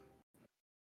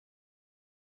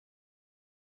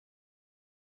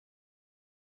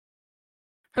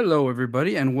Hello,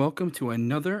 everybody, and welcome to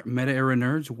another Meta Era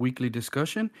Nerds weekly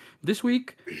discussion. This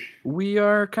week, we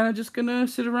are kind of just gonna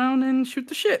sit around and shoot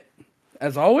the shit.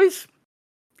 As always,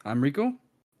 I'm Rico,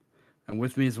 and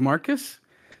with me is Marcus.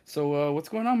 So, what's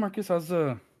going on, Marcus? How's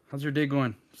your day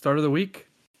going? Start of the week,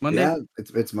 Monday. Yeah,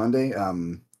 it's Monday. I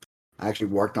actually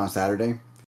worked on Saturday,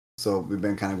 so we've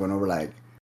been kind of going over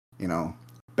you know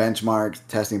benchmarks,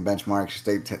 testing benchmarks,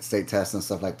 state tests and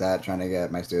stuff like that, trying to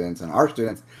get my students and our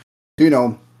students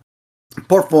to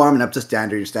perform and up to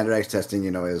standard. Standardized testing,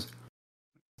 is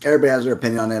everybody has their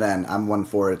opinion on it, and I'm one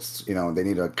for it's they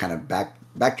need to kind of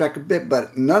backtrack a bit,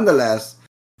 but nonetheless,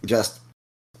 just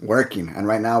working. And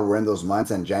right now we're in those months,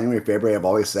 and January, February, I've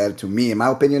always said to me, in my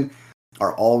opinion,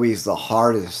 are always the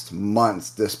hardest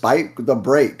months, despite the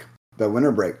break, the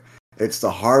winter break. It's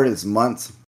the hardest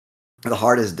months, the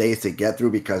hardest days to get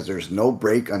through because there's no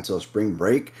break until spring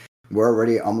break. We're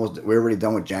already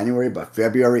done with January, but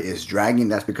February is dragging.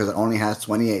 That's because it only has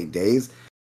 28 days.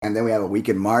 And then we have a week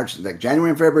in March. Like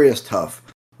January and February is tough.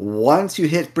 Once you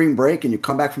hit spring break and you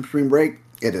come back from spring break,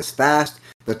 it is fast.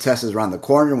 The test is around the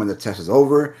corner. When the test is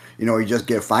over, you just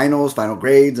get finals, final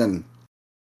grades, and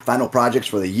final projects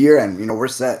for the year, and we're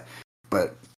set.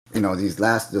 But this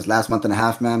last month and a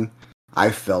half, man, I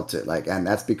felt it and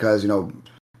that's because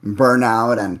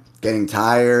burnout and getting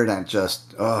tired and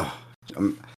just I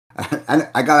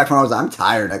got back from I was I'm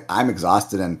tired, I'm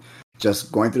exhausted, and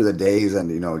just going through the days and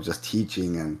just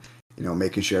teaching and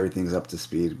making sure everything's up to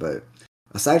speed. But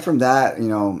aside from that,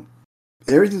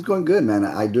 everything's going good, man.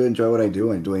 I do enjoy what I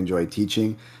do. I do enjoy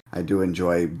teaching. I do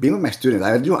enjoy being with my students.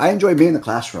 I enjoy being in the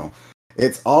classroom.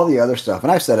 It's all the other stuff,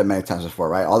 and I've said it many times before,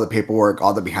 right? All the paperwork,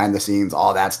 all the behind the scenes,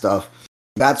 all that stuff.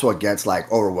 That's what gets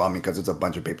overwhelming because it's a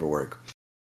bunch of paperwork.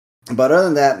 But other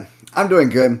than that, I'm doing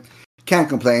good. Can't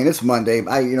complain. It's Monday.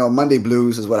 Monday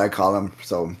blues is what I call them.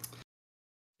 So Monday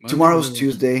tomorrow's blues.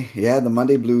 Tuesday. Yeah, the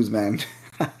Monday blues, man.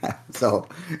 So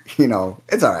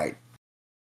it's all right.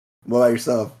 What about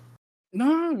yourself?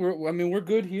 No, we're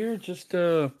good here. Just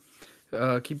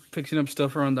keep fixing up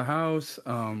stuff around the house.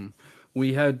 I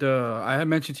had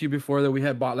mentioned to you before that we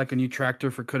had bought like a new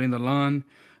tractor for cutting the lawn.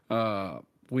 Uh,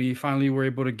 we finally were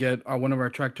able to get one of our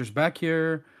tractors back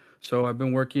here. So I've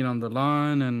been working on the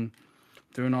lawn and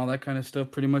doing all that kind of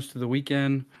stuff pretty much to the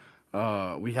weekend.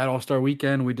 We had All Star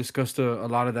Weekend. We discussed a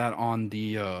lot of that on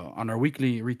our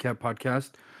weekly recap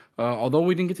podcast. Although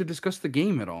we didn't get to discuss the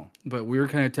game at all, but we were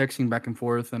kind of texting back and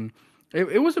forth, and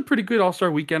it was a pretty good All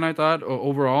Star Weekend. I thought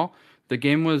overall the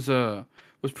game was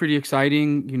pretty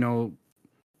exciting.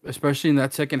 Especially in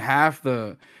that second half,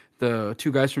 the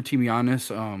two guys from Team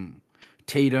Giannis,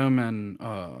 Tatum and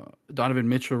Donovan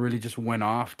Mitchell really just went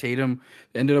off. Tatum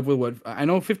ended up with what I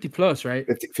know 50 plus, right?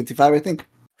 55, I think.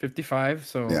 55.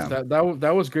 So Yeah.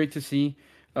 that was great to see.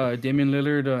 Damian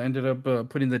Lillard ended up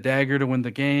putting the dagger to win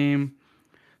the game.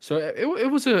 So it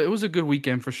was a good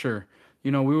weekend for sure.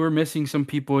 We were missing some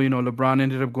people. LeBron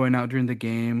ended up going out during the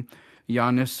game.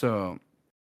 Giannis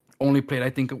only played I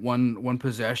think one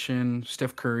possession.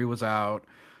 Steph Curry was out.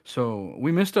 So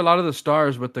we missed a lot of the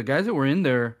stars, but the guys that were in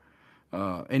there,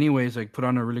 anyways, like put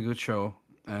on a really good show.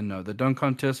 And the dunk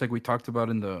contest, like we talked about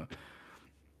in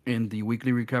the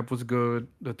weekly recap, was good.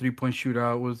 The 3-point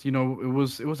shootout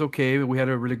was, it was okay. We had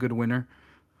a really good winner.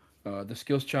 The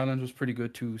skills challenge was pretty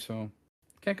good too, so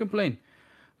can't complain.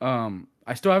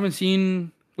 I still haven't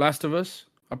seen Last of Us.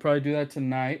 I'll probably do that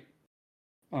tonight.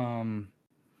 Um,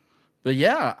 but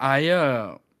yeah,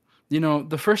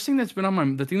 the first thing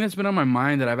the thing that's been on my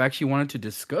mind that I've actually wanted to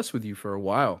discuss with you for a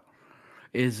while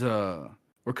is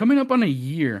we're coming up on a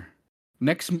year.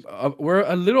 We're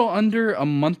a little under a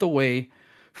month away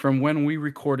from when we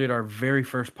recorded our very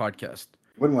first podcast.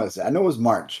 When was it? I know it was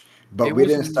March, but It we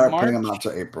was didn't start putting them out March.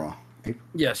 till April.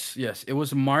 Yes, yes, it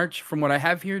was March. From what I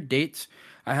have here, dates,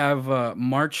 I have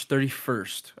March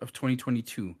 31st of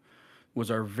 2022 was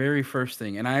our very first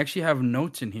thing, and I actually have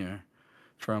notes in here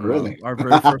from Really? our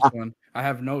very first one. I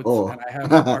have notes, Oh. and I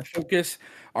have our focus.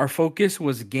 Our focus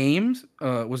was games.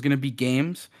 Was gonna be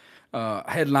games.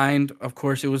 Headlined, of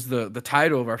course, it was the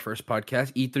title of our first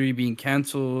podcast. E3 being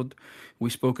canceled. We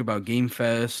spoke about Game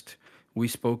Fest. We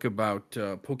spoke about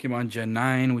Pokemon Gen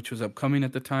 9, which was upcoming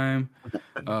at the time.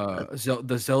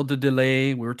 The Zelda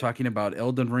delay. We were talking about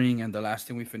Elden Ring, and the last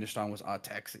thing we finished on was Odd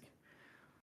Taxi.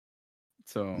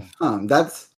 So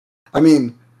That's, I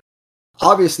mean,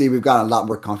 obviously we've gotten a lot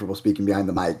more comfortable speaking behind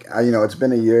the mic. It's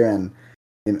been a year,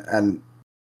 and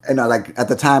like at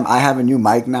the time, I have a new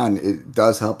mic now, and it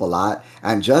does help a lot.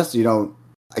 And just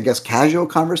I guess casual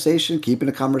conversation, keeping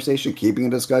a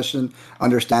discussion,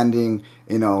 understanding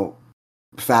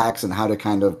facts and how to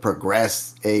kind of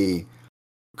progress a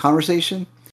conversation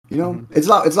You know, it's a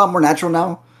lot more natural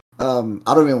now.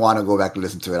 I don't even want to go back and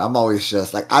listen to it. I'm always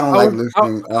just like, I don't I like was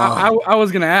listening. Oh. I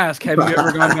was gonna ask, have you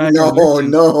ever gone back and No,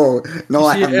 listened? no, You no,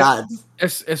 I see, have not.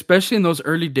 especially in those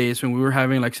early days when we were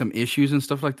having like some issues and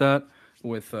stuff like that,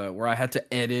 with where I had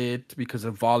to edit because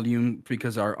of volume,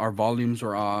 because our volumes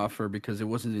were off, or because it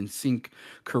wasn't in sync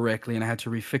correctly, and I had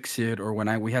to refix it, or when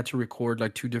I we had to record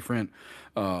like two different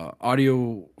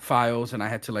audio files, and I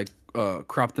had to like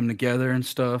crop them together and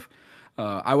stuff.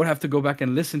 I would have to go back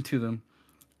and listen to them,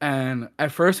 and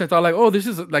at first I thought like, oh, this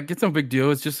is like, it's no big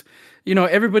deal. It's just,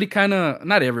 everybody kind of,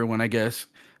 not everyone, I guess.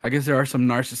 I guess there are some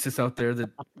narcissists out there that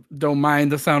don't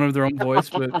mind the sound of their own voice,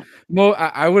 but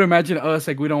I would imagine us,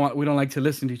 like, we don't like to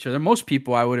listen to each other. Most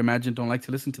people, I would imagine, don't like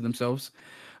to listen to themselves.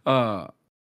 Uh,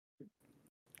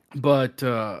 but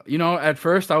at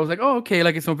first I was like, oh, okay,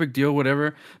 like, it's no big deal,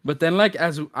 whatever. But then, like,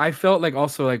 as I felt like,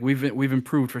 also, like, we've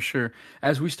improved for sure.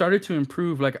 As we started to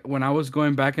improve, like, when I was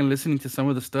going back and listening to some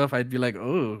of the stuff, I'd be like,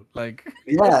 oh, like,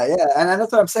 Yeah, yeah, and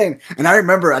that's what I'm saying. And I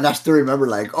remember, and I still remember,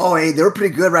 like, oh, hey, they were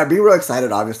pretty good, right? Being real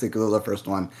excited, obviously, because it was the first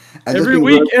one, and just being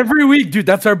real. every week, dude,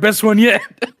 that's our best one yet.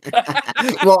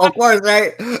 Well, of course,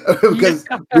 right? Yeah. Because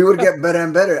we would get better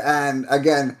and better. And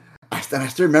again, I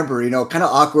still remember, kind of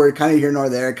awkward, kind of here nor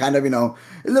there, kind of, a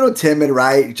little timid,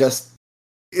 right? Just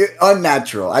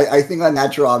unnatural. I think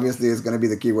unnatural, obviously, is going to be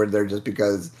the key word there, just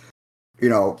because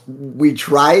we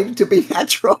tried to be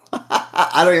natural.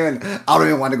 I don't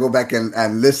even want to go back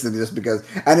and listen, just because.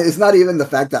 And it's not even the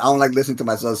fact that I don't like listening to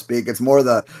myself speak. It's more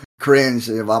the cringe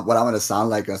of what I'm going to sound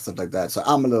like and stuff like that. So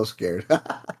I'm a little scared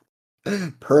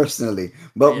personally.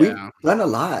 But we've Yeah. done a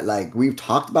lot. Like, we've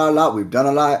talked about a lot. We've done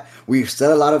a lot. We've said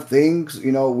a lot of things.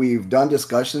 We've done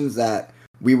discussions that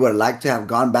we would like to have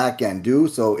gone back and do.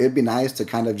 So it'd be nice to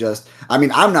kind of just, I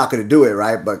mean, I'm not going to do it,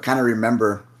 right? But kind of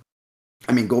remember,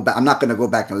 I mean, go back. I'm not going to go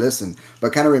back and listen,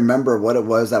 but kind of remember what it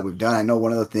was that we've done. I know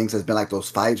one of the things has been like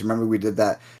those fights. Remember, we did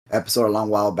that episode a long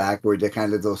while back where we did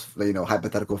kind of those,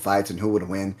 hypothetical fights and who would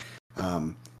win.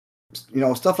 Um,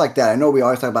 Stuff like that. I know we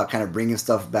always talk about kind of bringing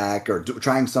stuff back or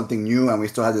trying something new, and we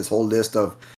still have this whole list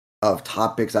of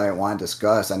topics I want to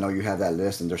discuss. I know you have that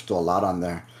list, and there's still a lot on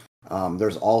there.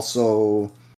 There's also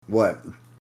what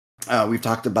we've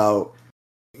talked about,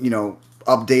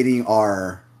 updating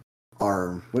our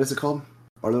what is it called?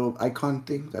 Our little icon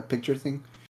thing, that picture thing.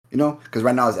 Because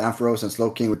right now it's Ampharos and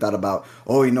Slow King. We thought about,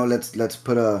 oh,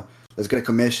 let's get a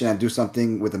commission and do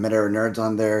something with the Meta Nerds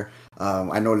on there.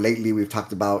 I know lately we've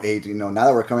talked about now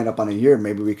that we're coming up on a year,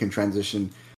 maybe we can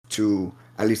transition to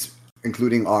at least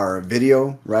including our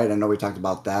video, right? I know we talked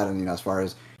about that, and as far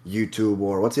as YouTube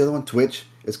or what's the other one, Twitch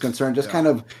is concerned, just Yeah. kind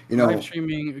of Live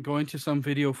streaming, going to some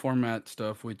video format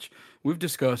stuff, which we've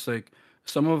discussed, like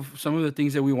some of the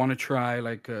things that we want to try,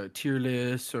 like tier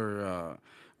lists, or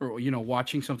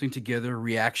watching something together,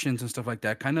 reactions and stuff like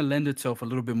that, kind of lend itself a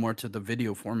little bit more to the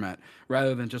video format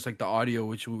rather than just like the audio,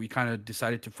 which we kind of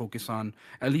decided to focus on,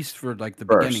 at least for like the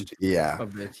beginning first, yeah,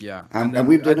 of this. Yeah, and and then,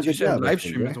 we've done a as you good said, job, I live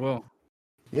think, stream right? as well.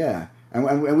 Yeah,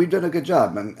 and we've done a good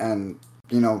job, and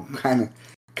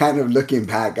kind of looking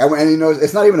back, and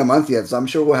it's not even a month yet, so I'm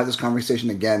sure we'll have this conversation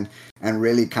again and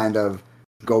really kind of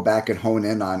go back and hone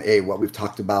in on what we've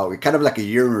talked about. We kind of like a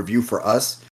year in review for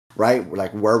us, right?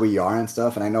 Like where we are and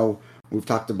stuff. And I know we've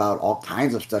talked about all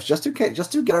kinds of stuff just to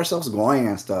get ourselves going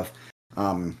and stuff.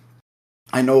 Um,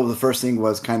 I know the first thing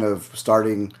was kind of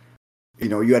starting.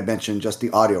 You had mentioned just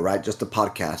the audio, right? Just the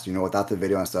podcast, without the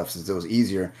video and stuff, since it was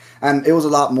easier and it was a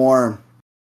lot more,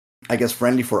 I guess,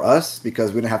 friendly for us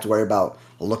because we didn't have to worry about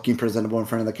looking presentable in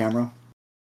front of the camera.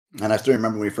 And I still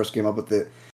remember when we first came up with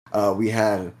it, we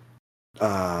had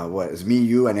what is me,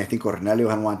 you, and I think Cornelio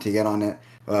had wanted to get on it.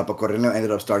 But Cornelio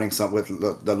ended up starting some with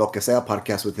the Lo Que Sea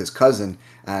podcast with his cousin,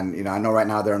 and I know right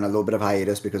now they're on a little bit of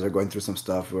hiatus because they're going through some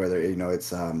stuff where they're,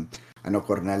 it's I know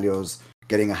Cornelio's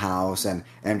getting a house and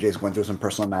MJ's going through some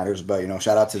personal matters, but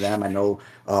shout out to them. I know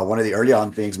one of the early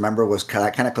on things, remember, was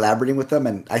kind of collaborating with them,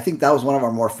 and I think that was one of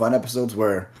our more fun episodes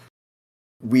where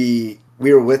we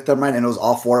were with them, right, and it was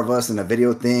all four of us in a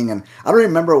video thing, and I don't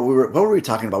remember what were we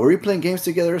talking about. Were we playing games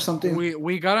together or something?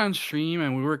 We got on stream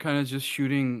and we were kind of just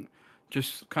shooting,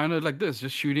 just kind of like this,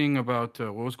 just shooting about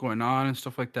what was going on and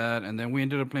stuff like that, and then we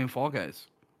ended up playing Fall Guys.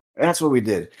 That's what we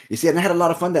did. You see, and I had a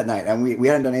lot of fun that night, and we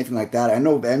hadn't done anything like that. I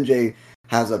know MJ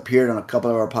has appeared on a couple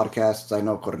of our podcasts. I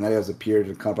know Cornelio has appeared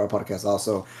in a couple of our podcasts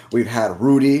also. We've had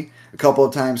Rudy a couple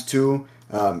of times too,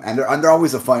 and they're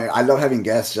always a fun. I love having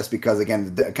guests just because,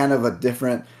 again, kind of a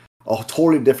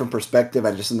totally different perspective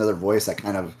and just another voice that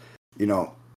kind of,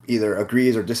 either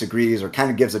agrees or disagrees or kind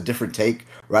of gives a different take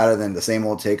rather than the same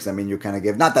old takes. I mean, you kind of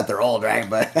give, not that they're old, right?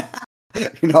 But,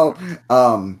 you know,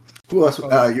 um, Who We else?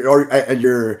 call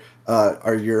it.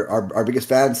 Our biggest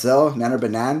fan, Cell Nanner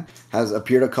Banan, has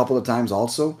appeared a couple of times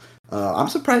also. I'm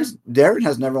surprised Darren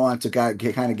has never wanted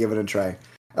to kind of give it a try.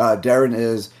 Darren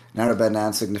is Nanner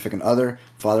Banan's significant other,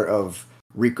 father of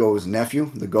Rico's nephew,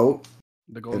 the goat,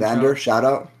 The golden Evander. child. Shout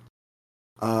out.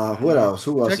 I What know. else?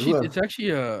 Who else? Who else? It's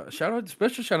actually a shout out,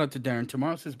 special shout out to Darren.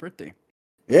 Tomorrow's his birthday.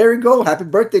 There we go. Happy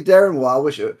birthday, Darren. Well, I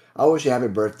wish you happy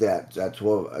birthday at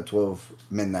 12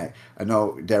 midnight. I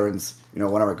know Darren's,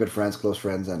 one of our good friends, close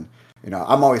friends, and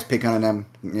I'm always picking on him,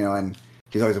 and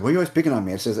he's always like, "Why are you always picking on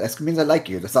me?" It says that means I like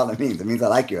you. That's all it means. It means I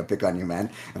like you. I pick on you, man.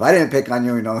 If I didn't pick on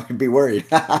you, you'd be worried.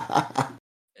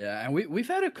 Yeah, and we've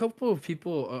had a couple of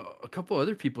people, a couple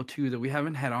other people too that we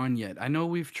haven't had on yet. I know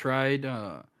we've tried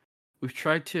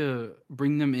to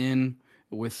bring them in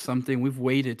with something. We've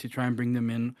waited to try and bring them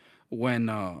in when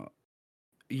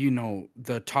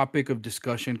the topic of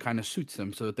discussion kind of suits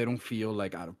them, so that they don't feel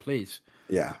like out of place.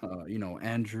 Yeah.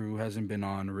 Andrew hasn't been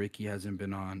on, Ricky hasn't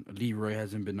been on, Leroy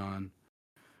hasn't been on,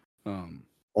 um,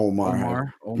 Omar has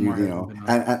Omar hasn't been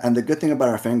on, and the good thing about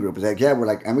our fan group is like, yeah, we're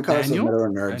like, and we call ourselves Daniel,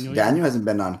 Middle Nerds. Daniel, yeah. Daniel hasn't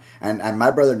been on, and my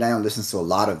brother Daniel listens to a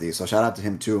lot of these, so shout out to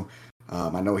him too.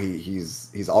 I know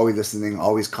he's always listening,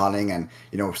 always calling, and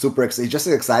super he's just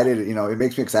excited. It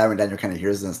makes me excited when Daniel kind of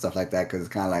hears it and stuff like that, because it's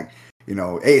kind of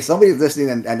like, hey, somebody's listening,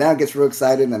 and Daniel gets real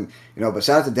excited, and but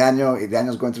shout out to Daniel.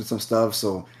 Daniel's going through some stuff,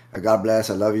 so God bless,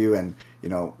 I love you, and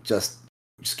just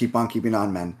keep on keeping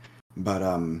on, man. But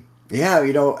yeah,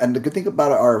 and the good thing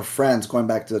about our friends, going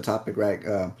back to the topic, right?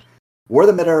 We're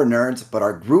the meta nerds, but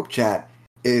our group chat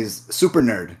is super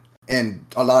nerd in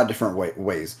a lot of different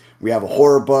ways. We have a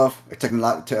horror buff, a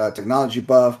technology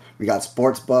buff. We got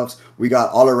sports buffs. We got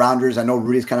all arounders. I know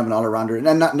Rudy's kind of an all arounder,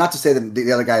 and not to say that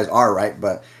the other guys are, right,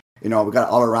 but we got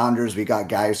all arounders. We got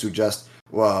guys who just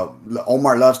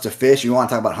Omar loves to fish. You want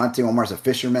to talk about hunting? Omar's a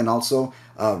fisherman also.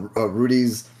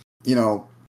 Rudy's,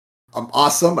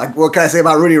 awesome. Like, what can I say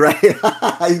about Rudy, right?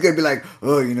 He's gonna be like,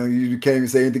 oh, you can't even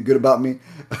say anything good about me.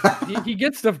 He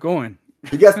gets stuff going.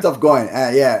 He gets stuff going.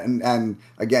 Yeah, and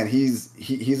again, he's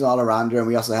an all arounder, and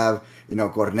we also have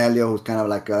Cornelio, who's kind of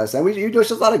like us, and there's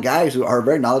just a lot of guys who are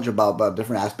very knowledgeable about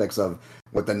different aspects of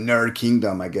what the nerd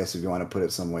kingdom, I guess, if you want to put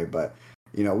it some way. But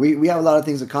we have a lot of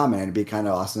things in common, and it'd be kind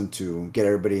of awesome to get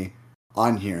everybody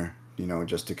on here,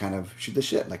 just to kind of shoot the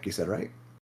shit, like you said, right?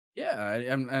 Yeah,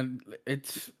 and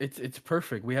it's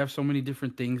perfect. We have so many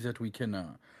different things that we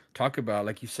can talk about.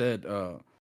 Like you said,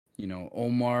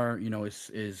 Omar,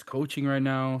 is coaching right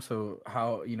now. So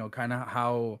how kind of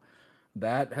how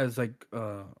that has like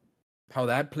how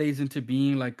that plays into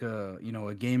being like a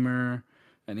gamer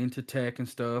and into tech and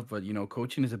stuff. But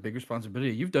coaching is a big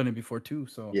responsibility. You've done it before too,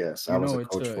 so Yes, I was a it's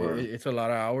coach for. it's a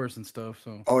lot of hours and stuff.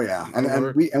 So Oh yeah, a lot and of and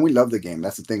work. we love the game.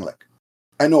 That's the thing. Like,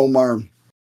 I know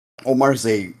Omar's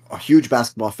a huge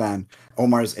basketball fan.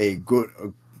 Omar's a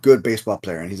good baseball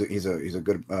player, and he's a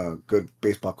good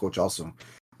baseball coach also.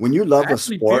 When you love a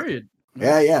Actually, sport, period.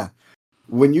 Yeah. yeah.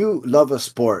 When you love a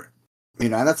sport,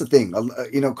 and that's the thing.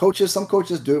 Some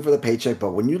coaches do it for the paycheck,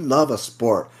 but when you love a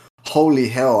sport, holy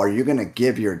hell, are you gonna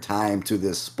give your time to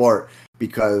this sport?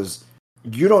 Because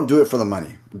you don't do it for the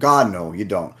money. God, no, you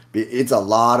don't. It's a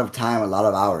lot of time, a lot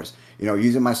of hours.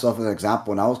 Using myself as an example,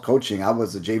 when I was coaching, I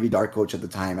was a JV dart coach at the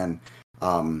time, and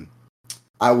um,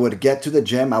 I would get to the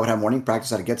gym. I would have morning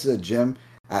practice. I'd get to the gym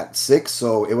at 6.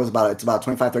 So it's about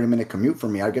 25-30 minute commute for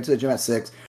me. I'd get to the gym at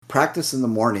 6, practice in the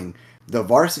morning. The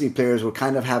varsity players would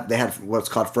kind of they had what's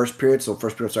called first period. So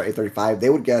first period start 8:35. They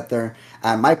would get there,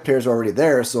 and my players were already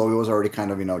there. So it was already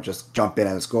kind of, just jump in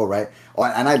and let's go, right? Oh,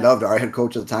 and I loved our head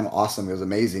coach at the time. Awesome. It was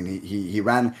amazing. He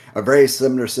ran a very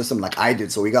similar system like I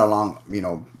did. So we got along,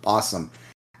 awesome.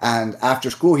 And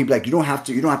after school, he'd be like, You don't have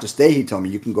to stay." He told me,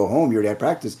 "You can go home. You already had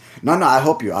practice." No, no, I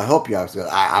help you. I help you.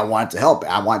 I want to help.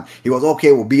 He goes,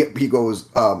 "Okay, well, he goes,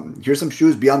 here's some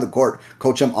shoes. Be on the court.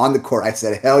 Coach him on the court." I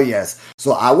said, "Hell yes."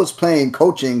 So I was playing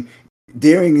coaching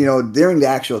during the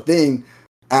actual thing,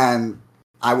 and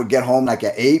I would get home like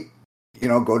at 8,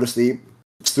 go to sleep,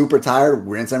 super tired,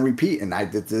 rinse and repeat. And I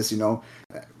did this,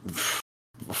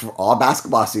 for all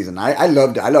basketball season. I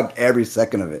loved it. I loved every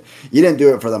second of it. You didn't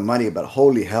do it for the money, but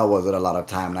holy hell was it a lot of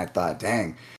time. And I thought,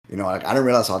 dang, like I didn't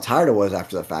realize how tired I was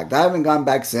after the fact. I haven't gone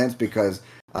back since because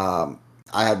I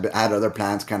had other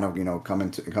plans kind of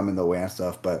come in the way and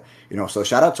stuff. But so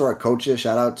shout out to our coaches,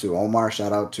 shout out to Omar,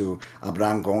 shout out to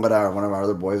Abraham Gongara, one of our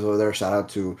other boys over there. Shout out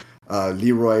to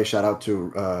Leroy, shout out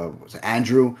to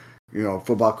Andrew.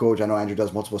 football coach. I know Andrew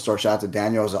does multiple stores. Shout out to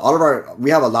Daniel. So all of we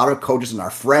have a lot of coaches in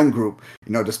our friend group.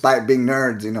 Despite being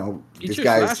nerds, these Teacher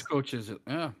slash guys, coaches.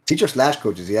 Yeah. teacher slash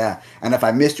coaches, yeah. And if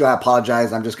I missed you, I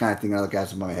apologize. I'm just kind of thinking of the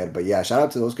guys in my head. But yeah, shout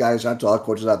out to those guys. Shout out to all the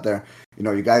coaches out there.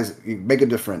 You guys, you make a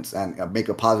difference and make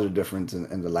a positive difference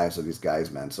in the lives of these guys,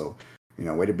 man. So,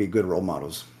 way to be good role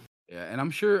models. Yeah, and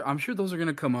I'm sure those are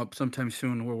gonna come up sometime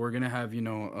soon where we're gonna have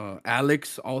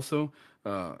Alex also.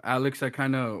 Alex, I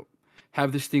kind of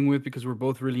have this thing with because we're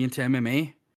both really into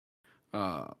MMA.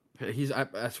 Uh,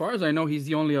 as far as I know, he's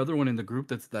the only other one in the group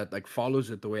that like follows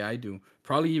it the way I do.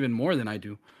 Probably even more than I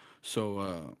do. So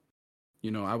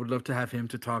I would love to have him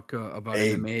to talk about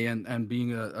Hey, MMA and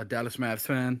being a Dallas Mavs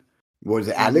fan. what is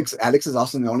it? You know, Alex? Alex is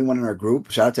also the only one in our group.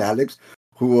 Shout out to Alex,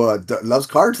 who loves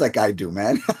cards like I do,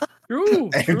 man. true,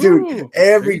 And dude, true.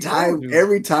 There every you go, time, dude.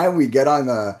 every time we get on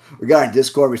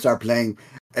Discord, we start playing.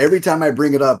 Every time I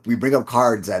bring it up, we bring up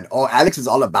cards, and Alex is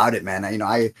all about it, man.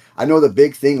 I know the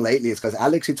big thing lately is because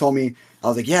Alex, he told me, I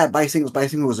was like, yeah, buy singles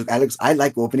with Alex. I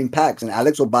like opening packs, and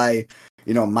Alex will buy,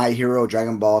 My Hero,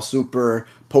 Dragon Ball Super,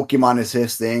 Pokemon is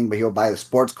his thing, but he'll buy the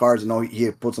sports cards. He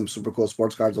had put some super cool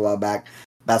sports cards a while back,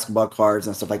 basketball cards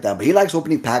and stuff like that. But he likes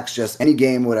opening packs, just any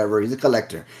game, whatever. He's a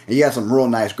collector, and he has some real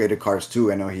nice graded cards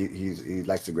too. I know he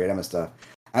likes to grade them and stuff.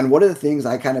 And one of the things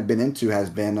I kind of been into has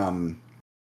been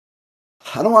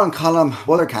I don't want to call them,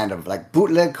 well, they're kind of like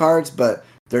bootleg cards, but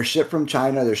they're shipped from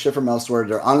China, they're shipped from elsewhere,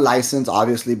 they're unlicensed,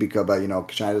 obviously, because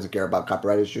China doesn't care about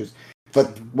copyright issues.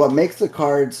 But Mhm. what makes the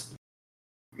cards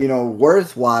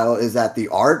worthwhile is that the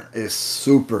art is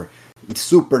super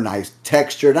nice,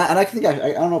 textured. And I think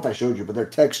I don't know if I showed you, but they're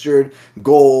textured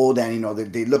gold, and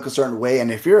they look a certain way.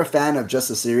 And if you're a fan of just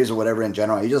the series or whatever in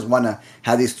general, you just want to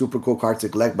have these super cool cards to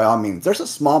collect. By all means, there's a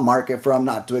small market for them,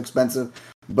 not too expensive,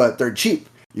 but they're cheap.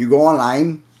 You go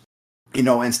online,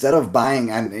 instead of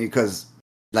buying, and because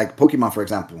like Pokemon, for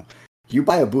example, you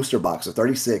buy a booster box of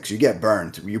 36, you get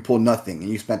burned, you pull nothing, and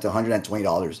you spent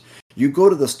 $120. You go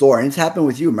to the store, and it's happened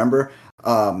with you. Remember,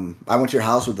 I went to your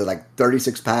house with the like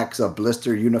 36 packs of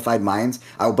Blister Unified Minds.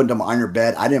 I opened them on your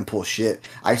bed. I didn't pull shit.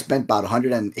 I spent about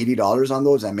 $180 on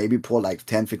those and maybe pulled like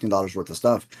 $10, $15 worth of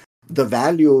stuff. The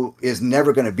value is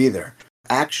never going to be there.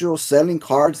 Actual selling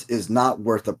cards is not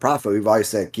worth the profit. We've always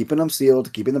said keeping them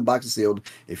sealed, keeping the boxes sealed.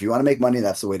 If you want to make money,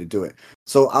 that's the way to do it.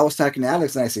 So I was talking to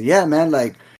Alex, and I said, yeah, man,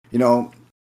 like, you know,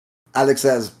 Alex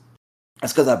says,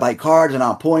 that's because I buy cards and I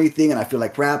don't pull anything and I feel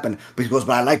like crap. And but he goes,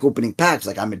 but I like opening packs.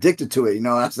 Like I'm addicted to it. And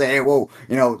I say, hey, whoa,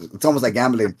 it's almost like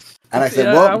gambling. And I It's said,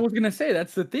 yeah, I well, was gonna say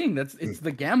that's the thing. It's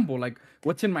the gamble. Like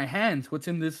what's in my hands? What's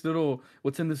in this little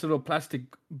plastic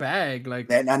bag?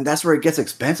 Like and that's where it gets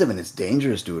expensive and it's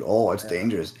dangerous, dude. Oh, it's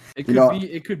dangerous. it You could know, be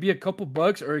it could be a couple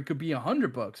bucks or it could be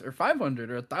 $100 or 500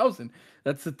 or 1,000.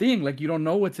 That's the thing. Like you don't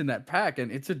know what's in that pack,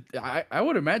 and I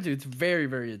would imagine it's very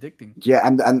very addicting. yeah,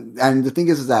 and the thing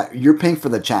is that you're paying for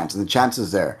the chance, and the chance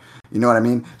is there. You know what I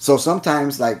mean? So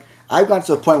sometimes, like, I've gotten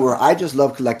to a point where I just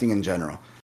love collecting in general.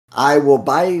 I will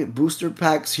buy booster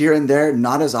packs here and there,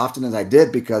 not as often as I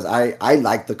did because I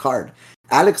like the card.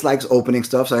 Alex likes opening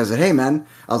stuff, so I said, "Hey, man,"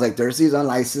 I was like, "There's these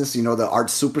unlicensed. The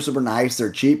art's super nice. They're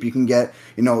cheap. You can get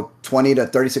 20 to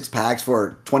 36 packs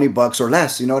for $20 or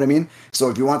less. You know what I mean? So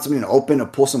if you want something to open to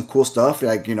pull some cool stuff,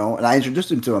 like and I introduced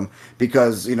him to him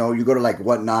because you go to like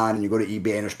Whatnot and you go to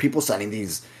eBay and there's people selling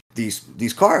these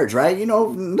cards, right?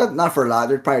 Not for a lot.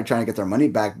 They're probably trying to get their money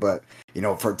back, but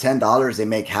for $10 they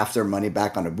make half their money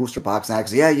back on a booster box. And I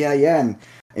said, yeah, and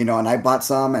I bought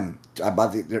some, and I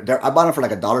bought them for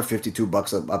like $1.50,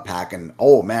 $2 a pack, and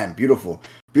oh man, beautiful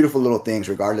little things.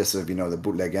 Regardless of the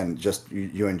bootleg, and just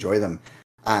you enjoy them,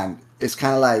 and it's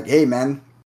kind of like, hey man,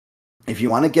 if you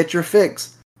want to get your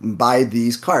fix, buy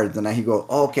these cards. And then he go,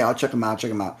 oh, okay, I'll check them out.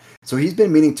 So he's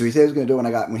been meaning to. He said he was going to do it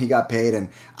when he got paid, and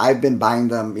I've been buying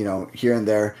them, here and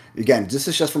there. Again, this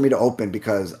is just for me to open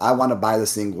because I want to buy the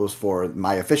singles for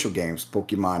my official games,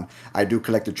 Pokemon. I do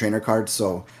collect the trainer cards,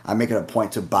 so I make it a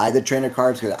point to buy the trainer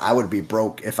cards because I would be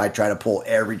broke if I try to pull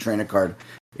every trainer card.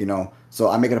 So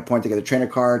I make it a point to get the trainer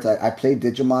cards. I play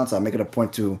Digimon, so I make it a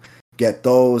point to get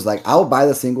those. Like I'll buy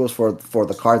the singles for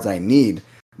the cards I need,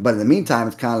 but in the meantime,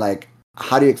 it's kind of like,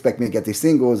 how do you expect me to get these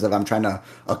singles if I'm trying to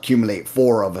accumulate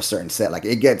four of a certain set? Like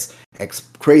it gets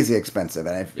crazy expensive,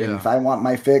 and if Yeah. I want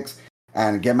my fix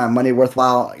and get my money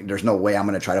worthwhile, there's no way I'm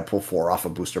going to try to pull four off a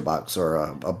booster box or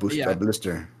a Yeah,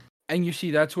 blister. and you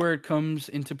see, that's where it comes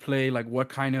into play. Like, what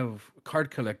kind of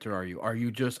card collector are you? Are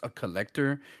you just a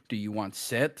collector? Do you want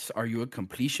sets? Are you a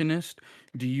completionist?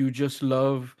 Do you just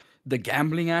love the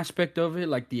gambling aspect of it,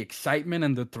 like the excitement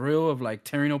and the thrill of like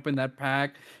tearing open that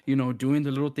pack, doing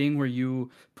the little thing where you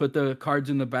put the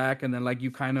cards in the back and then like you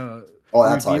kind of Oh,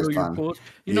 that's always reveal your fun. pulls.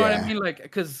 You know what I Yeah. mean? Like,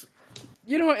 because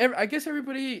I guess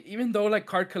everybody, even though like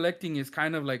card collecting is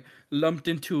kind of like lumped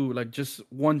into like just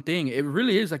one thing, it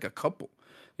really is like a couple.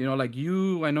 Like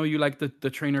you, I know you like the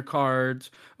trainer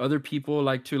cards. Other people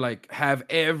like to like have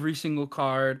every single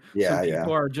card. Some Yeah,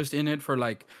 people yeah. are just in it for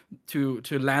like to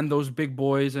land those big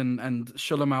boys and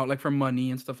shill them out like for money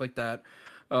and stuff like that.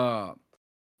 Uh,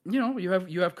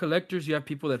 you have collectors, you have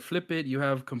people that flip it, you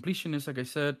have completionists, like I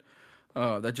said,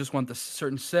 that just want the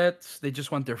certain sets. They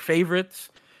just want their favorites.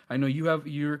 I know you have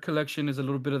your collection is a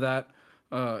little bit of that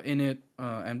in it,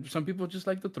 and some people just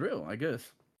like the thrill, I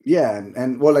guess. Yeah,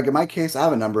 and well, like in my case, I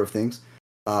have a number of things.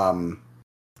 Um,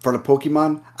 for the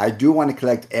Pokemon, I do want to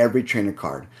collect every trainer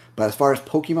card. But as far as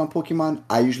Pokemon,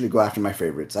 I usually go after my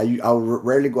favorites. I'll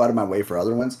rarely go out of my way for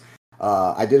other ones.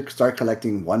 I did start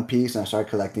collecting One Piece, and I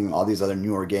started collecting all these other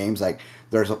newer games. Like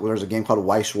there's a game called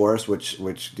Weiss Wars,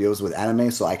 which deals with anime.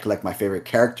 So I collect my favorite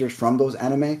characters from those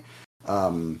anime.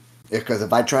 Um, because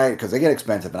if I try, because they get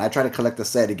expensive, and I try to collect the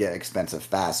set, it get expensive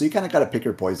fast. So you kind of got to pick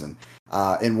your poison.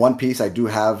 In One Piece, I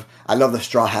love the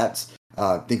Straw Hats.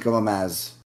 Think of them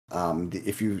as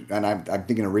if you and I'm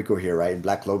thinking of Rico here, right? In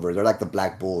Black Clover, they're like the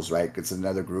Black Bulls, right? It's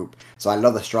another group. So I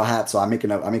love the Straw Hat. So I'm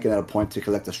making it a point to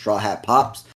collect the Straw Hat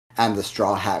pops and the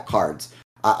Straw Hat cards.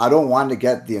 I don't want to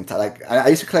get the entire like I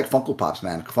used to collect Funko Pops,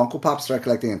 man. Funko Pops started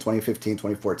collecting in 2015,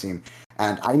 2014,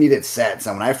 and I needed sets.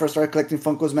 And when I first started collecting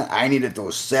Funkos, man, I needed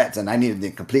those sets, and I needed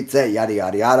the complete set, yada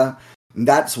yada yada. And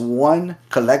that's one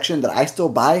collection that I still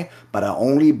buy, but I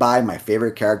only buy my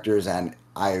favorite characters, and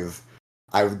I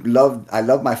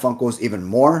love my Funkos even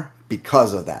more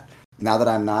because of that. Now that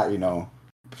I'm not,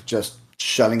 just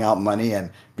shelling out money and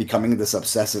becoming this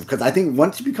obsessive, because I think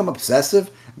once you become obsessive,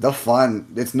 the fun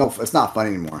it's not fun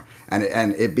anymore, and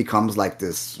it becomes like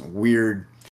this weird,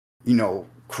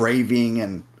 craving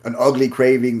and an ugly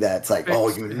craving that's like, oh,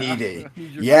 Fix. you Yeah, need it. I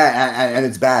need your Yeah, fix. and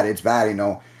it's bad. It's bad,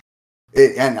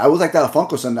 and I was like that at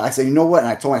Funkos, and I said, you know what? And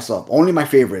I told myself, only my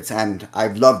favorites, and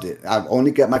I've loved it. I've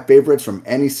only get my favorites from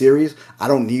any series. I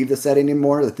don't need the set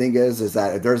anymore. The thing is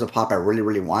that if there's a pop I really,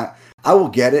 really want, I will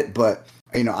get it. But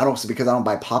I don't because I don't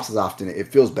buy pops as often. It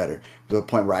feels better to the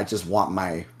point where I just want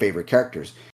my favorite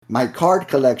characters. My card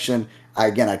collection,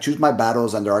 I choose my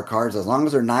battles, and there are cards as long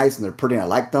as they're nice and they're pretty, and I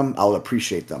like them, I'll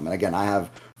appreciate them. And again, I have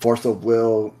Force of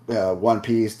Will, One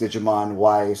Piece, Digimon,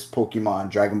 Wise, Pokemon,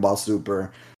 Dragon Ball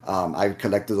Super. I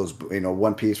collected those,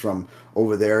 One Piece from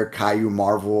over there, Caillou,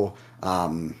 Marvel,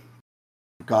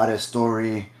 Goddess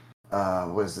Story,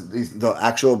 the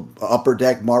actual Upper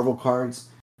Deck Marvel cards,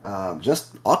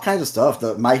 just all kinds of stuff.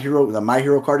 The My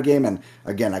Hero card game, and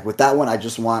again, like with that one, I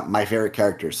just want my favorite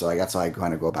characters, so that's how I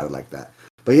kind of go about it like that.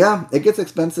 But yeah, it gets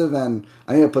expensive, and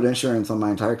I need to put insurance on my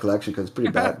entire collection because it's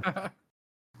pretty bad.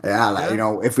 Yeah, like,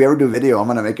 Yeah. if we ever do video, I'm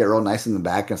gonna make it real nice in the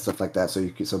back and stuff like that, so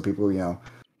people, so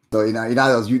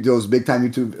those big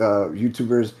time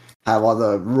YouTubers have all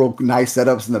the real nice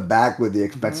setups in the back with the Hmm.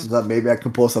 expensive stuff. Maybe I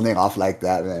could pull something off like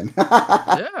that, man.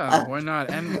 Yeah, why not?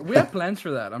 And we have plans for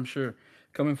that, I'm sure.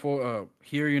 Coming for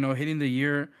here, hitting the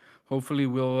year. Hopefully,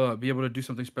 we'll be able to do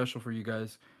something special for you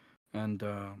guys. And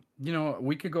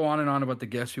we could go on and on about the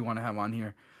guests we want to have on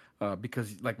here,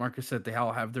 because, like Marcus said, they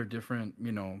all have their different,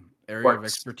 area of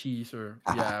Works. expertise or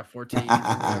yeah, fortes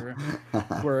or whatever.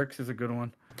 Quirks is a good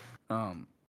one. Um,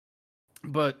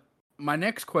 but my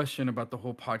next question about the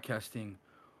whole podcasting,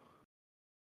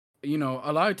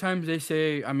 a lot of times they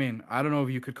say, I mean, I don't know if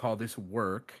you could call this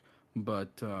work, but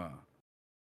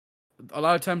a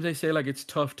lot of times they say like it's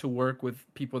tough to work with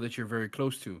people that you're very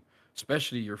close to,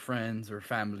 especially your friends or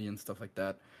family and stuff like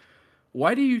that.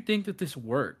 Why do you think that this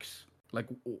works? Like,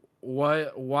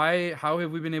 why, how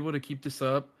have we been able to keep this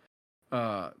up?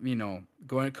 Coming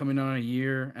on a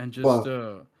year and just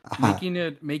Well, making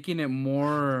it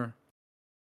more,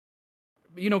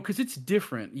 because it's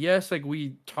different. Yes, like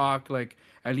we talk like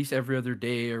at least every other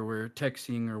day, or we're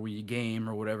texting, or we game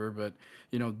or whatever. But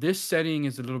this setting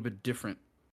is a little bit different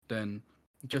than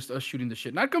just us shooting the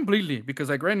shit. Not completely, because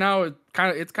like right now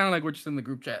it's kind of like we're just in the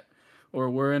group chat, or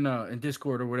we're in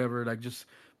Discord or whatever, like just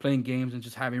playing games and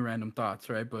just having random thoughts,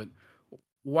 right? But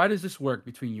why does this work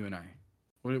between you and I?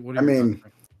 What are I your thoughts? mean,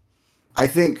 I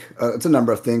think it's a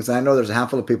number of things. I know there's a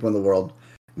handful of people in the world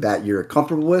that you're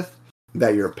comfortable with,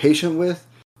 that you're patient with,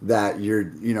 that you're,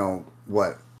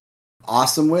 what,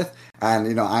 awesome with,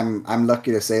 and I'm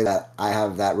lucky to say that I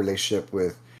have that relationship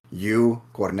with you,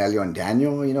 Cornelio, and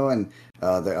Daniel, and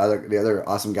the other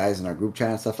awesome guys in our group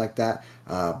chat and stuff like that.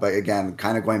 But again,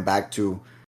 kind of going back to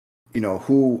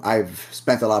who I've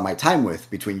spent a lot of my time with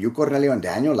between you, Cornelio, and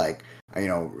Daniel, like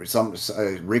some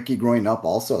Ricky growing up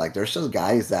also, like there's just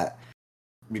guys that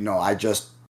I just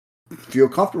feel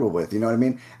comfortable with. You know what I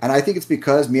mean? And I think it's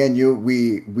because me and you,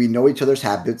 we know each other's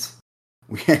habits.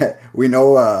 We we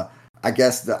know, I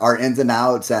guess, our ins and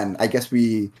outs, and I guess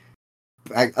I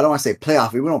don't want to say play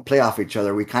off. We don't play off each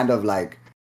other. We kind of like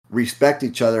respect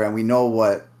each other, and we know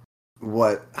what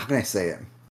how can I say it?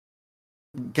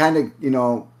 Kind of, we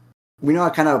know how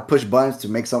to kind of push buttons to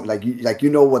make something like,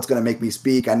 what's going to make me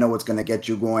speak. I know what's going to get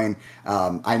you going.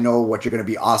 I know what you're going to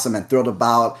be awesome and thrilled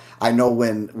about. I know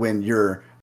when you're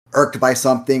irked by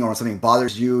something or something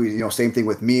bothers you. Same thing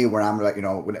with me when I'm like,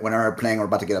 when I'm playing or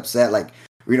about to get upset. Like,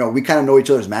 we kind of know each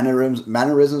other's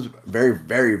mannerisms very,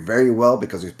 very, very well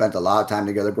because we spent a lot of time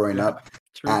together growing Yeah, up,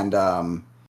 true. and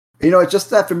it's just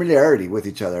that familiarity with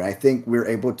each other. And I think we're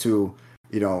able to,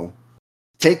 you know,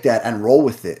 take that and roll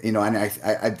with it. And I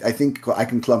think I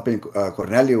can clump in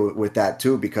Cornelio with that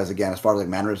too, because again, as far as like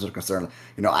mannerisms are concerned,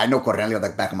 I know Cornelio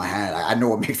like back of my hand. I know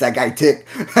what makes that guy tick,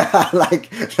 like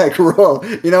roll.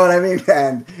 You know what I mean?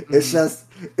 And it's Hmm. just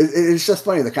it's just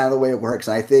funny the kind of the way it works.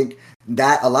 And I think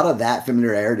that a lot of that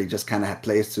familiarity just kind of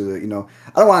plays to,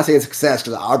 I don't want to say it's success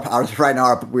because our right now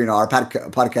our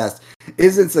podcast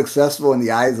isn't successful in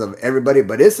the eyes of everybody,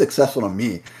 but it's successful to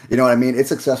me. You know what I mean? It's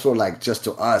successful like just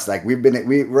to us. Like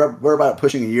we're about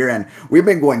pushing a year, and we've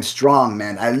been going strong,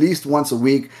 man. At least once a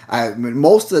week.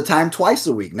 Most of the time twice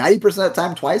a week. 90% of the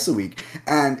time twice a week,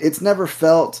 and it's never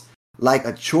felt like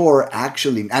a chore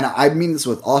actually. And I mean this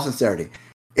with all sincerity.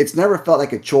 It's never felt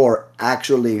like a chore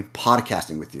actually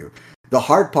podcasting with you. The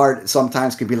hard part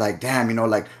sometimes can be like, damn,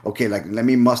 like, okay, like let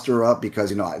me muster up because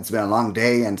it's been a long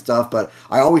day and stuff. But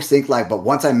I always think like, but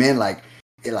once I'm in, like,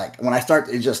 when I start,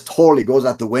 it just totally goes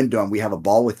out the window, and we have a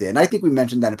ball with it. And I think we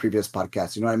mentioned that in previous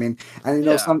podcasts. You know what I mean? And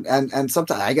Yeah, and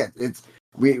sometimes I get it's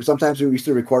we sometimes we used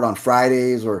to record on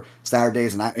Fridays or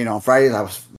Saturdays, and on Fridays I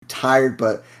was tired,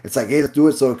 but it's like, hey, let's do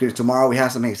it. So because tomorrow we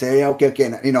have something. Say, yeah, okay, okay,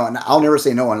 and I'll never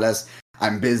say no unless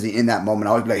I'm busy in that moment. I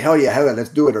always be like, hell yeah, let's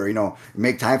do it, or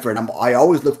make time for it. I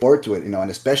always look forward to it, and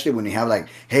especially when you have like,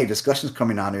 hey, discussions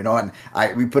coming on, and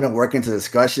we put in work into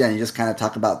discussion, and you just kind of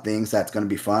talk about things that's going to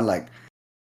be fun, like,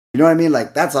 you know what I mean?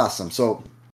 Like that's awesome. So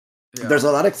yeah, there's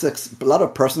a lot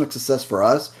of personal success for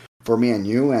us, for me and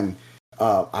you, and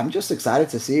I'm just excited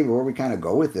to see where we kind of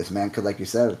go with this, man. Because like you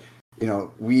said,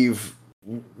 we've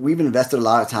invested a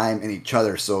lot of time in each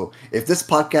other. So if this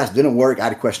podcast didn't work,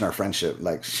 I'd question our friendship,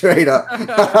 like straight up.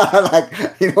 Like,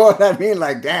 you know what I mean?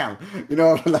 Like, damn,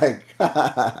 like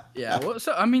yeah. Well,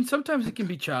 so I mean, sometimes it can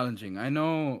be challenging. I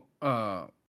know,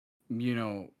 you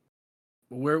know,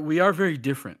 we are very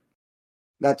different.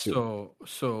 that too.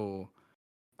 So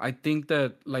I think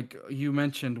that, like you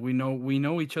mentioned, we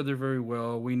know each other very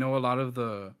well. We know a lot of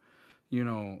the,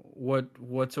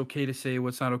 what's okay to say,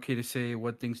 what's not okay to say,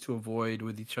 what things to avoid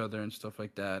with each other and stuff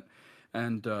like that.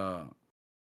 And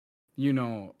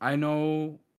I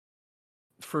know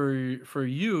for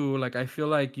you, like I feel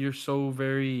like you're so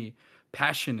very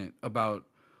passionate about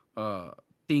uh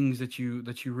things that you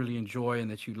really enjoy and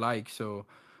that you like. So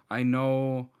I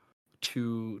know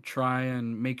to try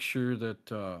and make sure that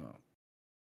to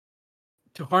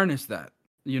harness that,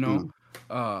 you know,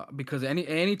 Mm. because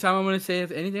anytime I'm gonna say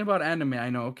anything about anime, I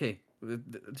know, okay,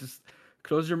 just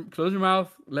close your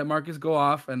mouth, let Marcus go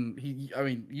off, and I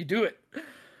mean, you do it.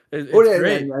 Oh It's yeah,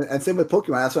 great. and same with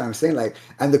Pokemon. That's what I'm saying. Like,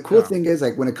 and the cool Yeah, thing is,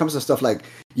 like, when it comes to stuff like,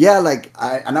 yeah, like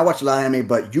I watch a lot of anime,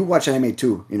 but you watch anime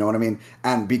too. You know what I mean?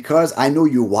 And because I know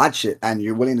you watch it, and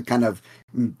you're willing to kind of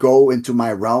go into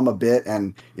my realm a bit,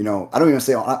 and I don't even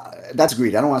say that's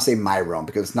greedy. I don't want to say my realm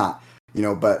because it's not.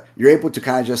 But you're able to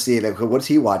kind of just see like, what's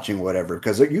he watching, whatever.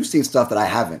 Because you've seen stuff that I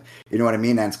haven't. You know what I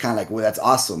mean? And it's kind of like, well, that's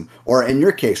awesome. Or in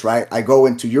your case, right? I go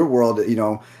into your world,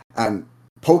 and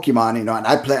Pokemon, and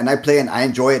I play and I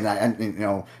enjoy it, and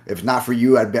if it's not for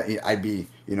you, I'd be,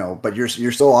 but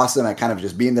you're so awesome at kind of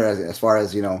just being there as far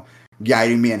as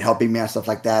guiding me and helping me and stuff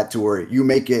like that, to where you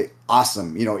make it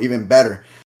awesome, even better.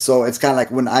 So it's kind of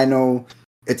like when I know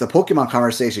it's a Pokemon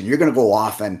conversation, you're gonna go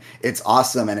off and it's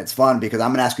awesome and it's fun because I'm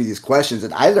gonna ask you these questions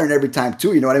and I learn every time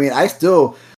too. You know what I mean? I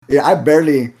still, I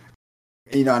barely,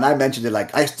 and I mentioned it,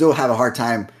 like I still have a hard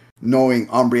time knowing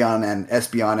Umbreon and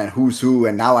Espeon and who's who,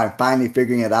 and now I'm finally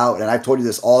figuring it out. And I told you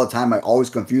this all the time. I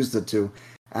always confused the two,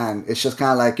 and it's just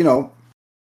kind of like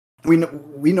we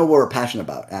know what we're passionate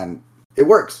about, and it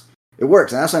works. It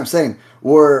works, and that's what I'm saying.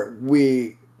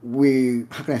 We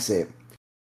how can I say it?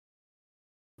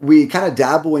 We kind of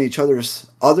dabble in each other's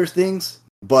other things,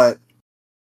 but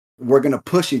we're gonna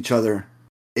push each other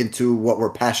into what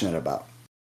we're passionate about.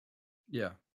 yeah,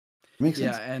 Makes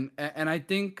yeah. sense? And I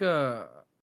think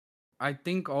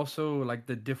also like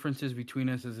the differences between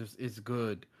us is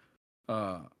good,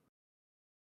 uh,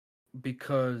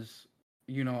 because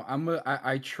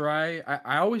I try.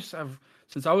 I always have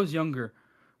since I was younger.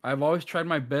 I've always tried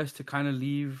my best to kind of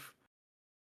leave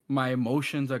my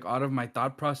emotions like out of my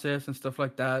thought process and stuff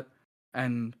like that,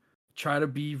 and try to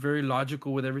be very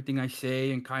logical with everything I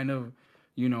say and kind of,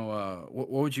 what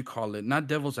would you call it? Not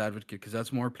devil's advocate because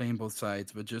that's more playing both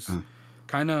sides, but just Uh,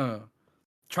 kind of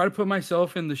try to put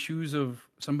myself in the shoes of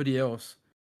somebody else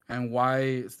and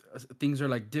why things are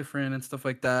like different and stuff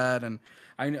like that. And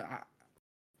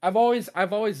I've always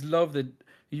loved that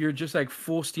you're just like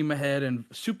full steam ahead and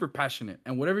super passionate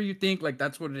and whatever you think like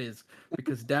that's what it is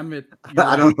because damn it you're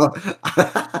I right. don't know.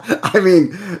 I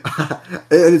mean,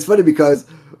 and it's funny because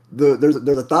there's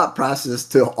a thought process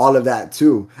to all of that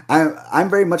too. I'm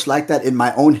very much like that in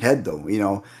my own head though.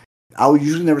 I would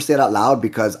usually never say it out loud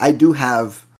because I do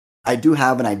have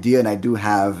an idea and I do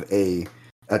have a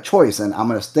choice and I'm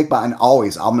gonna stick by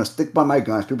my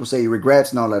guns. People say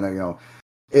regrets, no, no, no,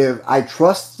 if I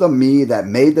trust the me that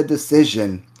made the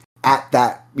decision at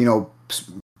that,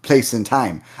 place in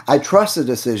time. I trust the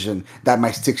decision that my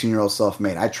 16-year-old self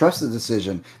made. I trust the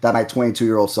decision that my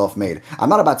 22-year-old self made. I'm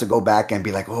not about to go back and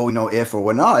be like, oh, no, if or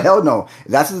when. No, hell no.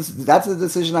 That's the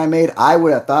decision I made. I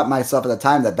would have thought myself at the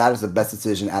time that that is the best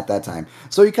decision at that time.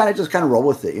 So you kind of roll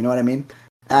with it. You know what I mean?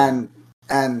 Yeah.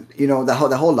 And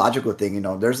the whole logical thing.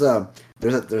 There's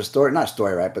a story, not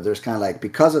story, right? But there's kind of like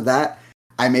because of that,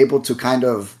 I'm able to kind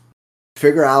of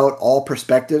figure out all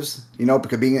perspectives,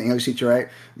 because being an English teacher, right?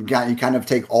 You kind of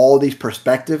take all these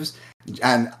perspectives,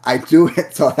 and I do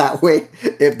it so that way,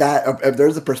 if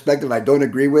there's a perspective I don't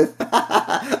agree with,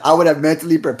 I would have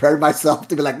mentally prepared myself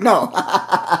to be like, no.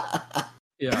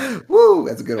 Yeah. Woo,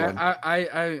 that's a good I one. I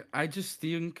I I just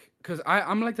think because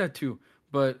I'm like that too,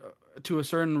 but to a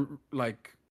certain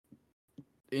like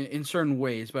in certain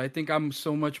ways. But I think I'm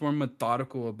so much more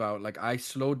methodical about like I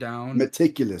slow down.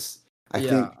 Meticulous. I Yeah,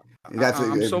 think that's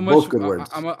I'm so much. both good I'm words.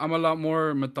 I'm a lot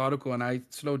more methodical, and I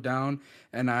slow down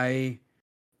and I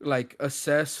like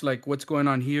assess like what's going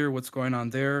on here, what's going on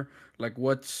there, like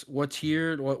what's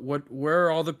here, where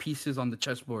are all the pieces on the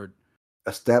chessboard,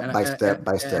 A step and by step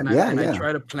by step. Yeah, I yeah.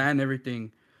 try to plan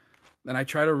everything and I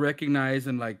try to recognize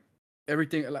and like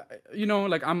everything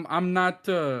like I'm not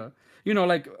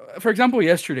like for example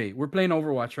yesterday we're playing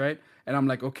Overwatch, right? And I'm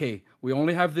like, okay, we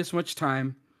only have this much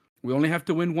time. We only have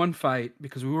to win one fight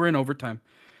because we were in overtime.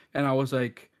 And I was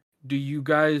like, do you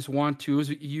guys want to, it was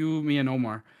you, me and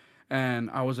Omar.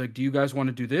 And I was like, do you guys want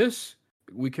to do this?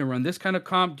 We can run this kind of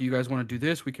comp. Do you guys want to do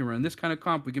this? We can run this kind of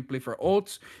comp. We can play for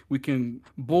ults. We can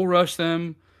bull rush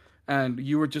them. And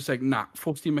you were just like, nah,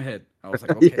 full steam ahead. I was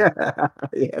like, okay. Yeah,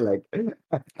 yeah. Like, I So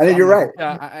think I'm you're like,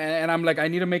 right. okay, and I'm like, I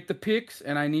need to make the picks,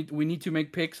 and we need to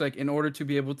make picks like in order to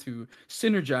be able to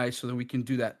synergize so that we can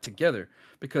do that together.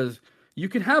 Because you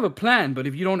can have a plan, but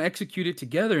if you don't execute it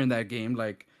together in that game,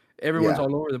 like everyone's Yeah.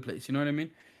 all over the place. You know what I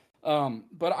mean?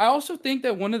 But I also think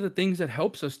that one of the things that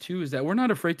helps us too is that we're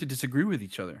not afraid to disagree with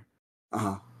each other.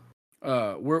 Uh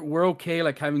huh. We're okay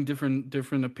like having different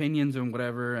opinions and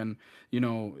whatever, and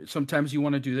sometimes you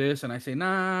want to do this and I say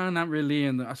nah, not really,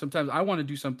 and sometimes I want to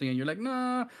do something and you're like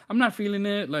nah, I'm not feeling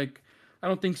it, like I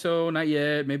don't think so, not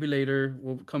yet, maybe later,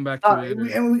 we'll come back to it.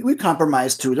 We, Or and we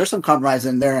compromise too. There's some compromise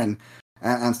in there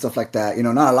and stuff like that.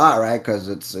 Not a lot, right? Because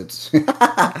it's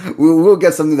we'll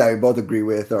get something that we both agree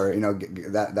with, or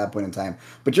that point in time.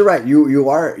 But you're right.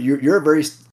 You're very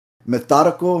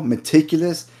methodical,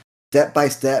 meticulous, step by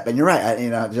step, and you're right.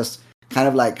 Just kind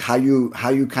of like how you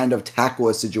kind of tackle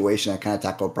a situation and kind of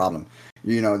tackle a problem.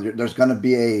 There's going to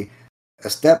be a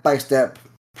step by step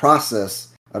process,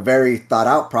 a very thought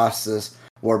out process.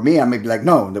 Or me, I may be like,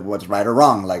 no, what's right or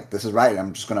wrong? Like this is right.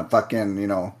 I'm just gonna fucking,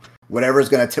 whatever's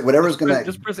gonna,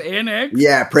 just press A and X.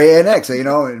 yeah, pray an X.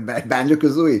 Banjo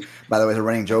Kazooie. By the way, it's a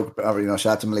running joke. Shout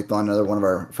out to Maliton, another one of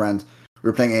our friends. We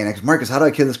were playing ANX. Marcus, how do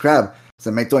I kill this crab? I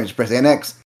said, Maliton, just press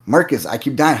ANX. Marcus, I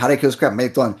keep dying. How do I kill this crab?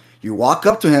 Maliton, you walk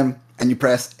up to him and you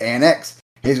press ANX.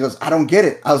 He goes, I don't get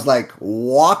it. I was like,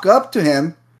 walk up to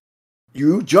him,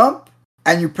 you jump,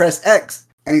 and you press X.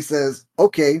 And he says,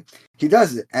 okay. He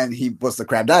does it. And what's the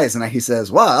crab dies? And he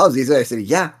says, wow, that was easy. I said,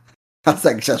 yeah. I was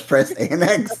like, just press A and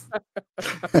X.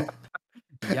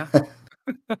 Yeah.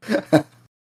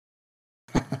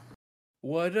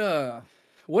 What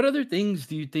what other things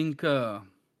do you think I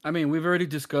mean, we've already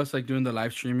discussed like doing the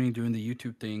live streaming, doing the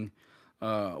YouTube thing.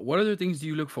 What other things do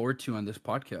you look forward to on this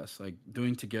podcast? Like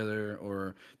doing together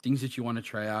or things that you want to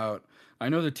try out? I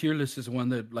know the tier list is one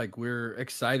that like we're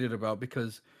excited about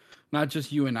because not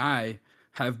just you and I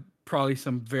have probably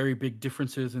some very big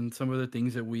differences in some of the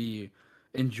things that we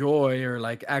enjoy, or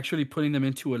like actually putting them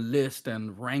into a list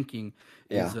and ranking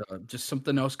Yeah, is just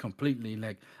something else completely.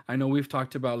 Like I know we've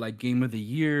talked about like game of the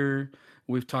year,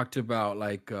 we've talked about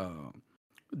like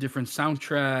different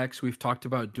soundtracks, we've talked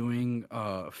about doing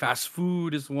fast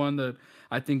food is one that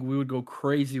I think we would go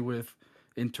crazy with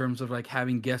in terms of like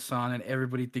having guests on and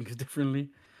everybody thinks differently.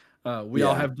 We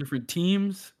all yeah. have different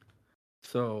teams,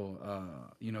 so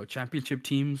championship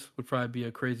teams would probably be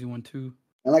a crazy one too.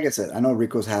 And like I said, I know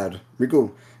Rico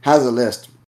has a list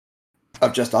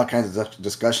of just all kinds of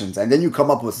discussions, and then you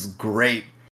come up with this great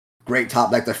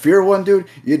top, like the fear one, dude.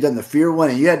 You had done the fear one,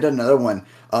 and you had done another one.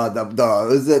 The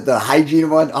is it the hygiene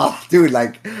one? Oh, dude,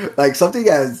 like something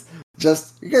as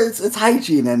just because it's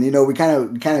hygiene, and we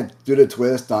kind of do the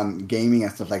twist on gaming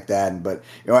and stuff like that. But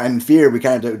and fear, we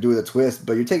kind of do the twist.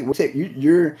 But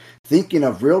you're thinking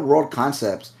of real world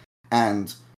concepts,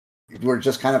 and we're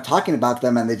just kind of talking about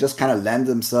them, and they just kind of lend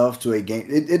themselves to a game.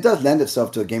 It does lend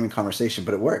itself to a gaming conversation,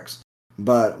 but it works.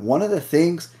 But one of the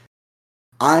things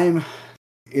I'm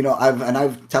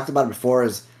I've talked about it before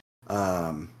is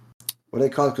um, what do they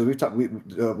call it? Because we talked.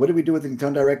 What did we do with the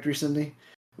Nintendo Direct recently?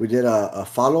 We did a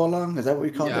follow along. Is that what we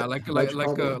called Yeah, it? like Is that like what you like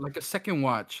called a it? like a second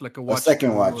watch, like a A watch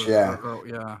second through, watch. Yeah. or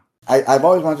yeah. I've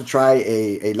always wanted to try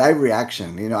a live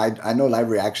reaction. I know live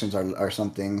reactions are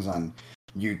some things on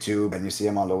YouTube, and you see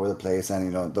them all over the place,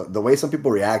 and the way some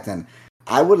people react, and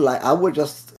I would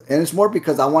just, and it's more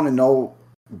because I want to know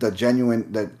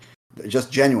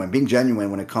just genuine, being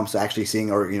genuine when it comes to actually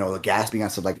seeing, or the gasping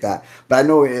and stuff like that. But I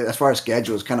know as far as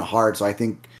schedule, it's kind of hard. So I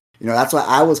think that's why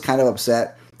I was kind of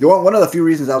upset. One of the few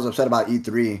reasons I was upset about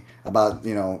E3, about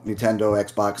Nintendo,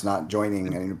 Xbox not joining,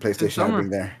 and It's in PlayStation not being summer.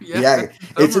 there. Yeah, Yeah,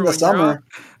 it's in it's in summer the when you're off. summer.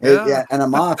 Yeah. Yeah, and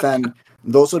I'm off, and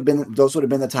those would have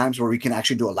been the times where we can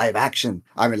actually do a live action.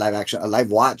 I mean, live action, a live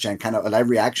watch, and kind of a live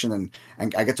reaction,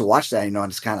 and I get to watch that, and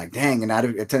it's kind of like, dang. And I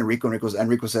attend Rico, and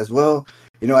Rico says, well,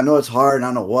 I know it's hard, and I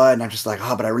don't know what, and I'm just like,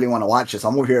 oh, but I really want to watch this.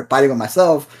 I'm over here fighting with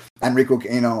myself, and Rico,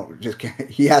 just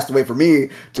he has to wait for me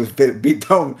to be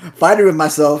done fighting with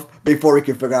myself before we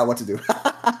can figure out what to do.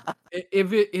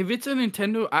 If it's a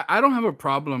Nintendo, I don't have a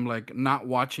problem like not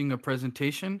watching a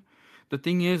presentation. The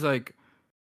thing is, like,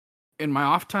 in my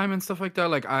off time and stuff like that,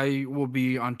 like I will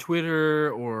be on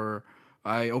Twitter, or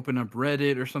I open up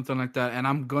Reddit or something like that, and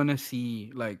I'm gonna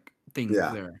see like things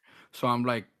Yeah. there. So I'm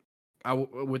like,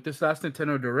 with this last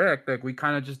Nintendo Direct, like we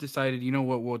kind of just decided, you know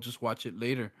what, we'll just watch it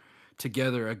later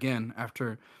together again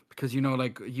after, because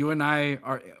like you and I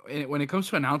are, when it comes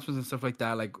to announcements and stuff like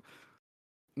that, like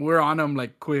we're on them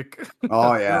like quick.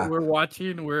 Oh we're, yeah, we're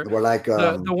watching. we're like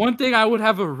The one thing I would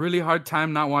have a really hard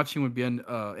time not watching would be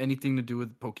anything to do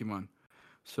with Pokemon.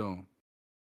 So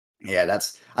yeah,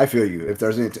 I feel you. If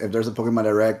there's a Pokemon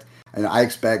Direct, and I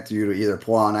expect you to either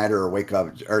pull on night or wake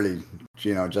up early,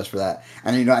 just for that.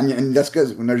 And and that's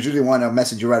because when there's usually one, I'll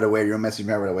message you right away. You'll message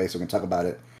me right away, so we can talk about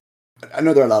it. I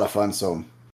know they're a lot of fun, so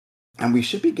and we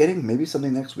should be getting maybe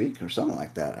something next week or something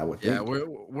like that. I would yeah, think.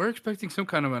 we're expecting some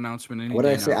kind of announcement any What did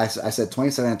day I say? now. I said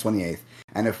 27th and 28th,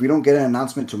 and if we don't get an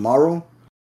announcement tomorrow,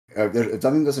 if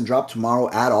something doesn't drop tomorrow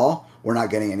at all, we're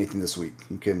not getting anything this week.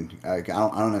 I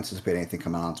don't anticipate anything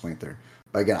coming out on 23rd.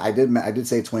 But again, I did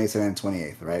say 27th and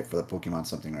 28th, right, for the Pokemon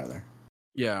something or other.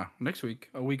 Yeah, next week,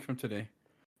 a week from today,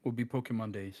 will be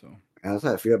Pokemon Day. So And that's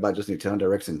how I feel about just Nintendo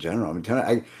Directs in general. I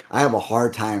mean, I have a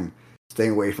hard time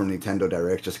staying away from Nintendo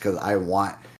Direct just because I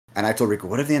want. And I told Rico,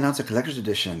 what if they announce a collector's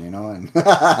edition? And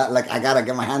like I gotta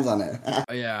get my hands on it.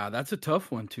 yeah, that's a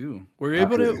tough one too. Were you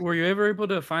able to? I, Were you ever able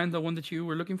to find the one that you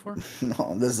were looking for?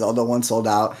 No, this Zelda one sold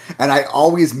out, and I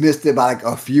always missed it by like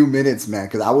a few minutes, man.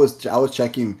 Because I was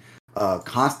checking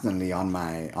constantly on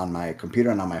my computer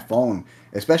and on my phone,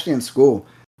 especially in school,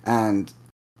 and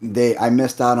I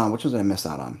missed out on which ones did I miss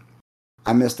out on?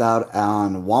 I missed out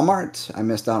on Walmart. I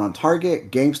missed out on Target,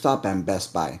 GameStop, and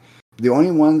Best Buy. The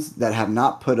only ones that have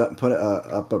not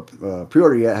up a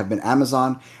pre-order yet have been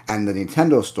Amazon and the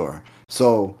Nintendo store.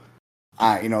 So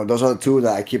those are the two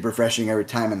that I keep refreshing every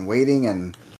time and waiting.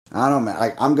 And I don't know, man.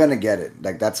 Like I'm gonna get it.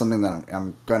 Like that's something that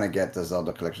I'm gonna get the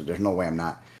Zelda collection. There's no way I'm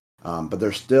not. But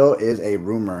there still is a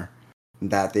rumor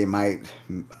that they might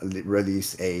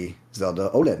release a Zelda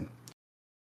OLED.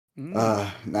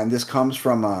 Mm. And this comes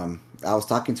from I was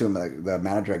talking to him, the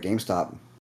manager at GameStop,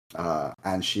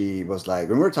 and she was like,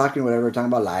 when we were talking, whatever, talking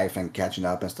about life and catching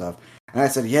up and stuff. And I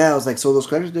said, yeah, I was like, so those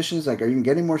collector's editions, like, are you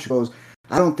getting more? She goes,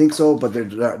 I don't think so, but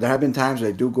there have been times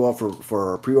they do go up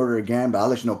for pre-order again, but I'll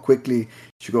let you know quickly.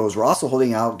 She goes, we're also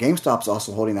holding out. GameStop's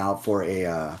also holding out for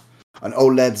an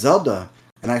OLED Zelda.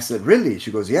 And I said, really? She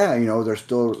goes, yeah, there's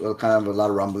still kind of a lot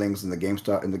of rumblings in the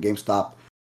GameStop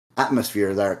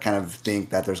atmosphere that kind of think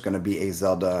that there's going to be a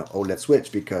Zelda OLED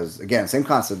Switch because again, same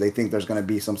concept. They think there's going to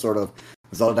be some sort of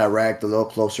Zelda Direct a little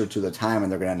closer to the time,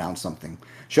 and they're going to announce something.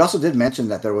 She also did mention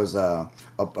that there was a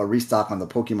restock on the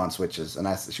Pokemon Switches, and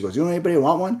she goes, "You know anybody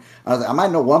want one?" I was like, "I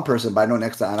might know one person, but I know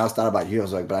next time." And I was thought about you. I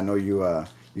was like, "But I know you.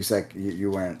 You said you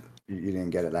weren't. You didn't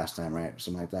get it last time, right?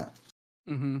 Something like that."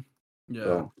 Mm-hmm. Yeah.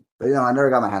 So, but I never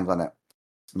got my hands on it.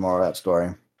 It's more of that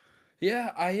story.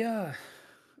 Yeah,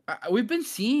 we've been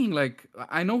seeing like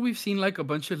I know we've seen like a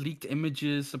bunch of leaked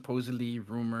images, supposedly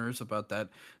rumors about that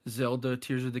Zelda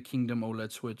Tears of the Kingdom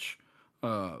OLED Switch.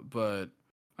 But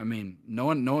I mean,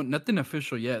 no, nothing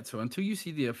official yet. So until you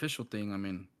see the official thing, I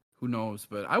mean, who knows?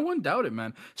 But I wouldn't doubt it,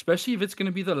 man. Especially if it's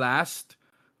gonna be the last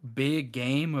big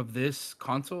game of this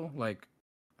console. Like,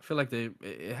 I feel like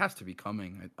it has to be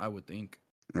coming. I would think.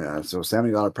 Yeah, so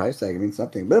 $70 price tag. I mean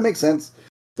something, but it makes sense.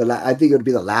 I think it would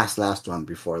be the last one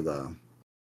before the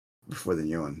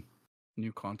new one.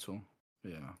 New console.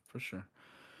 Yeah, for sure.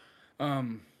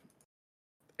 Um,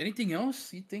 Anything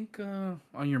else you think on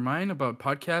your mind about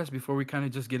podcasts before we kind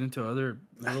of just get into other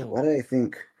Why little did I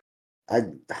think? I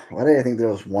Why did I think there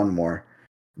was one more?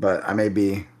 But I may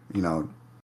be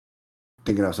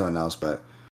thinking of something else. But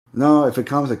no, if it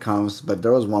comes, it comes. But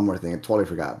there was one more thing. I totally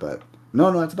forgot. But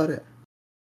no, that's about it.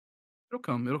 it'll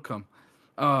come.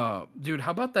 Dude,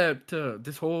 how about that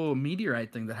this whole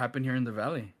meteorite thing that happened here in the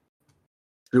valley?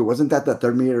 Dude, wasn't that the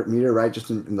third meteorite just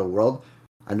in the world?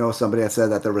 I know somebody had said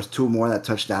that there was two more that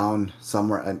touched down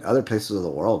somewhere in other places of the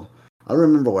world. I don't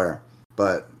remember where,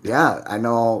 but yeah, I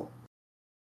know.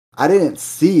 I didn't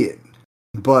see it,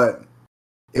 but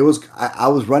I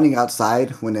was running outside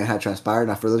when it had transpired.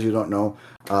 Now, for those of you who don't know,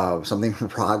 something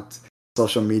rocked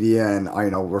social media, and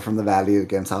we're from the Valley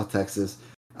again, South Texas.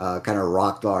 Kind of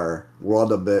rocked our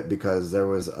world a bit because there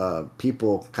was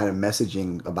people kind of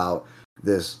messaging about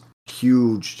this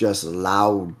huge, just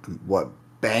loud what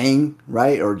bang,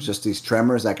 right, or just these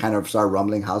tremors that kind of started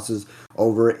rumbling houses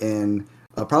over in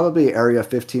probably area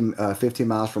 15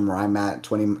 miles from where I'm at,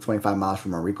 25 miles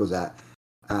from where Rico's at,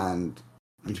 and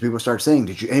people start saying,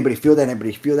 "Did you anybody feel that?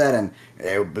 Anybody feel that?" And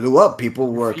it blew up. People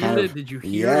Did you were kind feel of it? Did you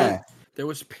hear it? yeah, There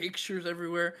was pictures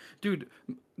everywhere. Dude,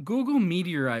 Google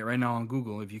meteorite right now on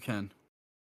Google if you can.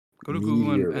 Go to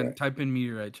Google and meteorite, type in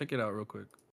meteorite. Check it out real quick.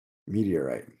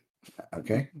 meteorite.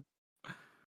 Okay,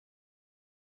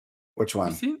 which You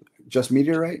one? see? Just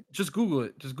meteorite? Just Google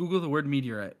it. Just Google the word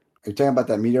meteorite. Are you talking about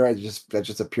that meteorite that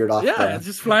just appeared off Yeah, the it's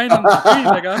just flying on the screen.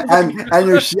 Like I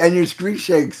was like, and your screen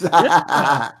shakes? yeah,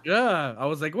 Yeah, yeah. I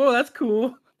was like, whoa, that's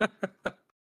cool.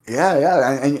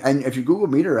 yeah, and if you Google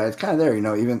meteorite, it's kind of there.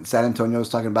 Even San Antonio was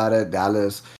talking about it.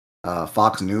 Dallas,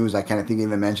 Fox News. I kind of think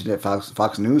even mentioned it.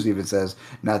 Fox News even says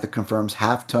now that confirms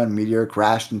half-ton meteor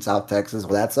crashed in South Texas.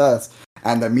 Well, that's us.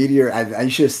 And the meteor, I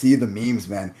should see the memes,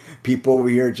 man. People over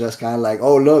here just kind of like,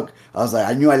 oh look. I was like,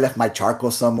 I knew I left my charcoal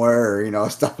somewhere, or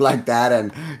stuff like that,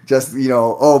 and just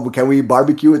oh, can we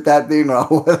barbecue with that thing,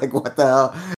 or like what the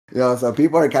hell, So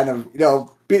people are kind of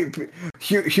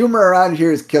humor around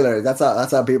here is killer. That's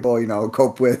how people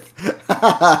cope with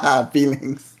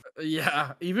feelings.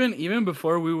 Yeah, even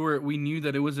before we knew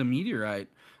that it was a meteorite.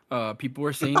 People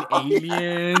were saying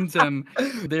aliens and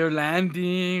they're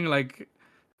landing. Like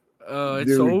it's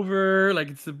Dude, over. Like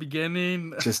it's the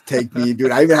beginning. just take me,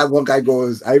 dude. I even had one guy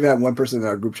goes. I even had one person in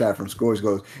our group chat from school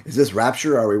goes, "Is this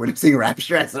Rapture? Are we witnessing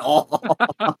Rapture?" I said, "Oh,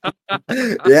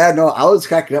 yeah." No, I was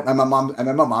cracking up. And my mom,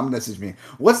 my mom messaged me,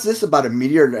 "What's this about a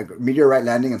meteorite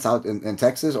landing in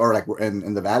Texas or like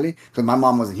in the Valley?" Because my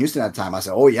mom was in Houston at the time. I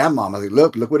said, "Oh yeah, mom." I was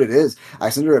like, "Look what it is." I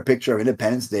sent her a picture of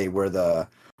Independence Day where the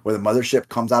mothership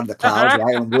comes out of the clouds,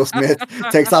 right? And Will Smith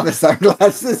takes off his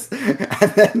sunglasses,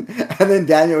 and then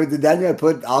Daniel had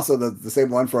put also the same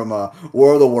one from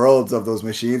War of the Worlds of those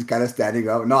machines kind of standing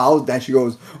up. No, then she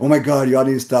goes, "Oh my God, y'all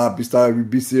need to stop!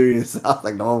 Be serious." I was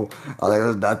like, "No," I was like,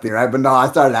 "There's nothing, right?" But no, I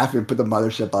started laughing and put the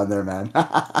mothership on there, man.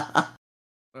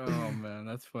 Oh man,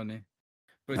 that's funny.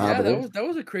 But Nah, yeah, but there's that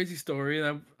was a crazy story.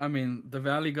 That I mean, the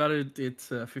Valley got its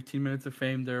 15 minutes of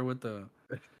fame there with the.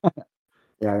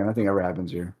 yeah, nothing ever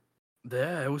happens here.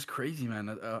 Yeah, it was crazy, man.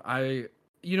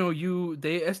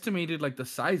 They estimated like the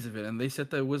size of it, and they said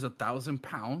that it was 1,000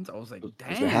 pounds. I was like, Was it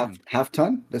half dang. half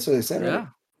ton? That's what they said, right?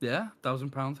 Yeah, yeah,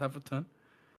 1,000 pounds, half a ton.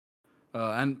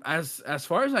 And as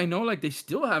far as I know, like they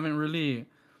still haven't really.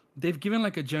 They've given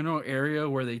like a general area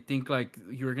where they think like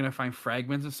you're gonna find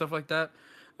fragments and stuff like that.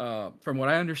 From what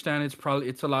I understand,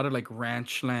 it's a lot of like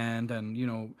ranch land, and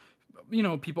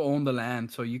people own the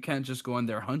land, so you can't just go in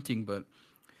there hunting. But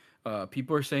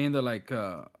people are saying that like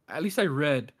at least I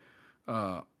read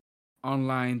uh,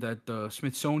 online that the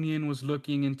Smithsonian was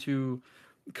looking into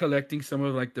collecting some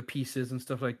of like the pieces and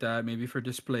stuff like that, maybe for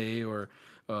display or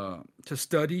to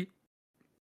study.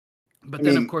 I But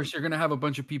then, of mean, course, you're gonna have a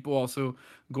bunch of people also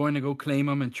going to go claim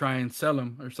them and try and sell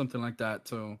them or something like that.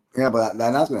 So yeah, but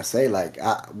then I was gonna say, like,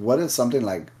 what is something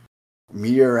like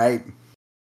meteorite?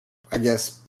 I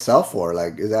guess sell for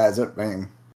like is it? I mean,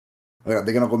 are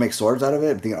they gonna go make swords out of it?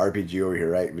 I'm thinking RPG over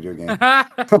here, right? Video game.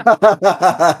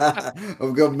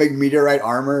 I'm gonna make meteorite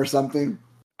armor or something.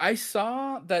 I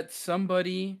saw that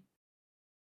somebody.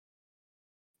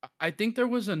 I think there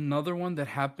was another one that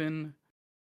happened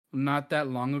not that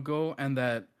long ago, and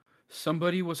that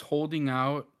somebody was holding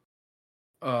out,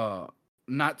 uh,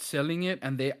 not selling it,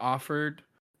 and they offered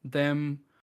them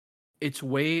its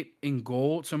weight in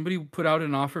gold. Somebody put out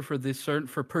an offer for this certain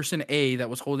for person A that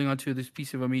was holding onto this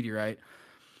piece of a meteorite.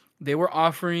 They were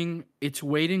offering its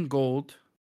weight in gold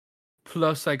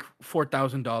plus like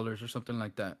 $4,000 or something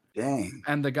like that. Dang,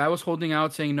 And the guy was holding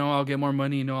out saying, "No, I'll get more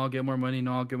money. No, I'll get more money.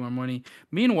 No, I'll get more money."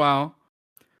 Meanwhile,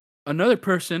 another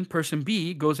person, person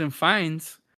B, goes and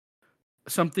finds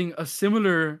something a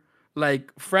similar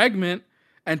like fragment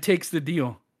and takes the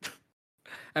deal.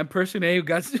 And person A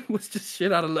got was just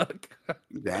shit out of luck.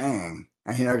 dang!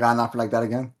 And he never got an offer like that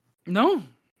again. No,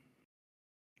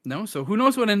 no. So who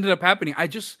knows what ended up happening? I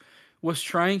just was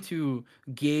trying to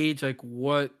gauge like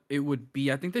what it would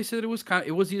be. I think they said it was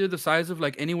it was either the size of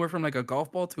like anywhere from like a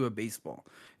golf ball to a baseball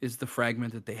is the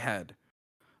fragment that they had.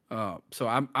 So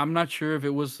I'm not sure if it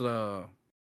was. I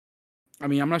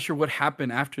mean, I'm not sure what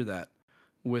happened after that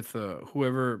with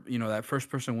whoever that first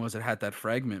person was that had that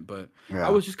fragment. But I Yeah.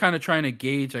 was just kind of trying to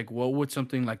gauge like what would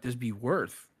something like this be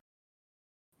worth.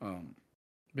 Um,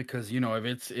 because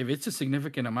if it's a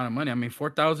significant amount of money, I mean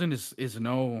 4,000 is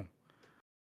no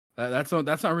that's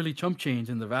not really chump change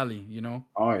in the valley.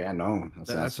 Oh yeah, no,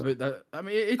 That's that's a bit. I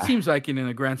mean, it I, seems like it in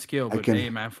a grand scale, I but can hey,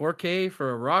 man, 4K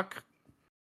for a rock,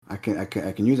 I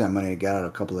can use that money to get out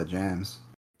a couple of jams.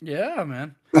 yeah,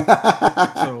 man.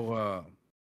 So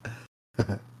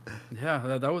yeah,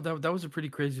 that was a pretty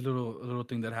crazy little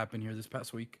thing that happened here this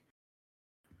past week.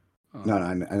 No,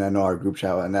 Um, no, and I know our group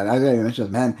chat, and I didn't even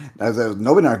mention, man,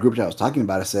 nobody in our group chat was talking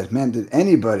about it. I said, man, did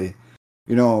anybody,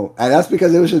 and that's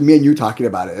because it was just me and you talking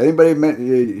about it.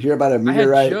 Anybody hear about a I had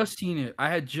meteorite? just seen it. I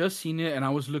had just seen it, and I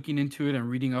was looking into it and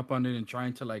reading up on it and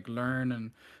trying to like learn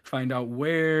and find out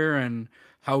where and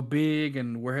how big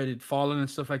and where had it fallen and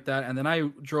stuff like that. And then I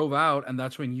drove out, and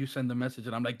that's when you send the message,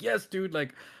 and I'm like, yes, dude,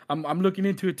 like I'm looking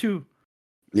into it too.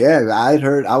 Yeah, I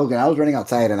heard. I was running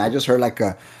outside, and I just heard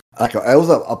it was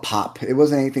a pop. It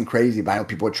wasn't anything crazy, but I know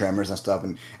people with tremors and stuff,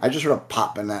 and I just heard a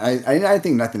pop, and I didn't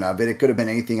think nothing of it. It could have been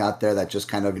anything out there that just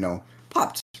kind of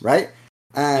popped, right?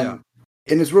 Yeah,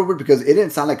 And it's real weird because it didn't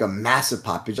sound like a massive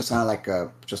pop. It just sounded like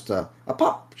a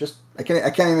pop. Just I can't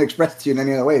even express it to you in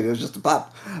any other way. It was just a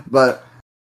pop. But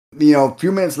a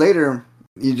few minutes later,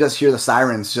 you just hear the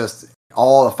sirens, just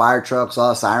all the fire trucks, all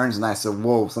the sirens, and I said,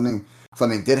 "Whoa, something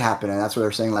did happen." And that's what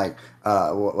they're saying. Like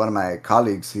one of my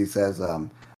colleagues, he says, "Oh,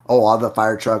 all the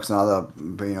fire trucks and all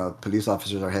the police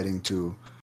officers are heading to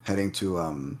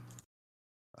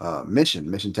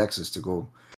Mission, Texas, to go,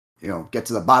 get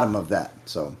to the bottom of that."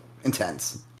 So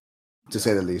intense, to yeah.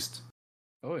 say the least.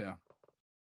 Oh yeah.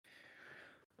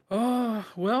 Oh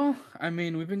well, I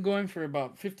mean, we've been going for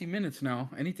about 50 minutes now.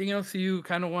 Anything else you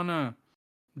kind of wanna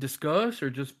discuss or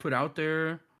just put out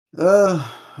there? Uh,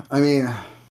 I mean, I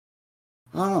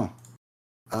don't know.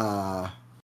 Uh,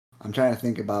 I'm trying to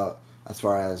think about as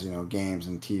far as games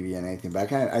and TV and anything,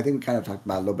 but I think we kind of talked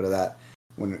about a little bit of that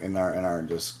when in our not our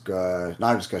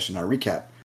discussion, our recap,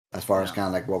 as far as Yeah. kind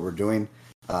of like what we're doing.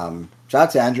 Shout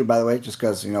out to Andrew, by the way, just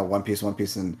because One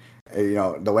Piece, and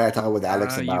the way I talk with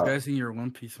Alex You about. guys in your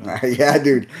One Piece, man. Yeah,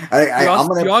 dude. I'm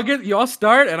gonna. Y'all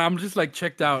start, and I'm just like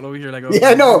checked out over here. Like, Yeah,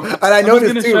 okay, no, and I I'm just noticed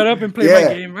gonna shut too. up and play my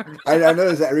Yeah, game. I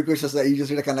noticed that Rico's just like you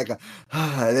just hear kind of like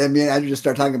and then me and Andrew just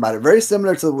start talking about it. Very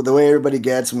similar to the way everybody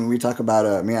gets when we talk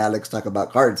about me and Alex talk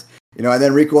about cards, and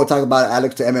then Rico will talk about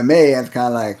Alex to MMA, and it's kind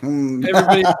of like,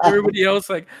 Everybody else,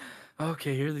 like,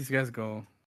 okay, here these guys go.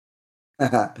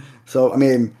 So I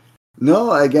mean,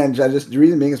 no, again, just the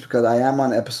reason being is because I am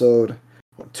on episode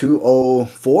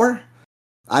 204.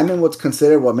 I'm in what's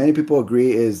considered what many people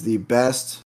agree is the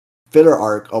best filler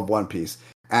arc of One Piece,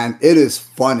 and it is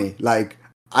funny. Like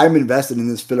I'm invested in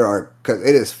this filler arc because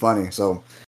it is funny. So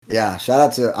yeah, shout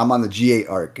out to I'm on the G8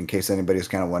 arc in case anybody's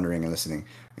kind of wondering and listening.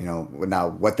 Now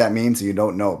what that means you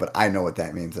don't know, but I know what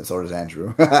that means, and so does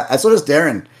Andrew. And so does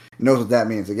Darren. He knows what that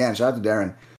means. Again, shout out to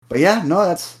Darren. But yeah, no,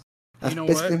 that's You know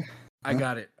what? basically. I Huh?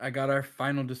 got it. I got our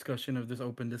final discussion of this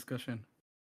open discussion.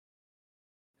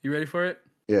 You ready for it?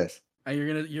 Yes. And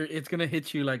it's gonna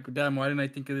hit you like, damn, why didn't I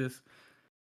think of this?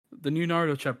 The new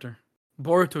Naruto chapter,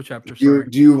 Boruto chapter. You Sorry.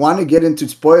 do you want to get into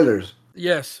spoilers?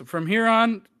 Yes, from here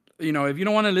on, if you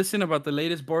don't want to listen about the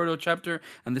latest Boruto chapter,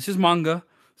 and this is manga,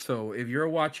 so if you're a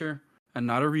watcher and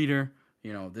not a reader,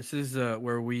 this is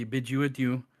where we bid you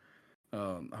adieu.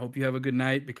 I hope you have a good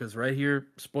night because right here,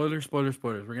 spoilers, spoilers,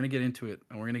 spoilers. We're gonna get into it,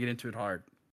 and we're gonna get into it hard.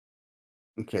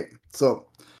 Okay, so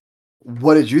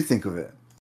what did you think of it?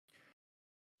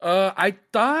 I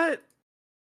thought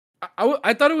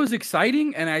I thought it was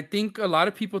exciting, and I think a lot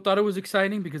of people thought it was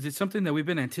exciting because it's something that we've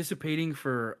been anticipating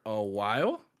for a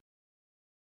while.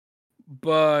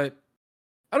 But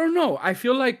I don't know. I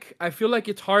feel like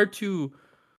it's hard to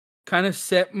kind of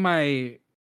set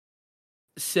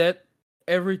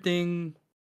everything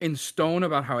in stone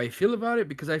about how I feel about it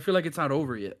because I feel like it's not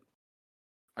over yet.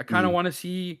 I kind of Mm, want to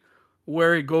see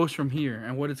where it goes from here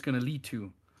and what it's going to lead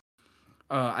to.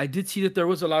 I did see that there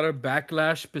was a lot of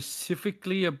backlash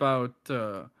specifically about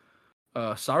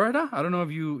Sarada. I don't know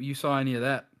if you saw any of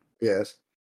that. yes.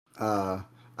 Uh,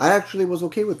 I actually was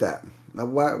okay with that.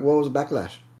 What was the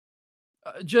backlash?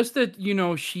 Just that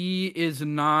she is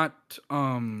not.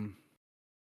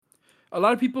 A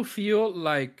lot of people feel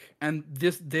like, and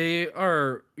this they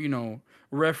are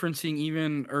referencing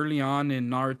even early on in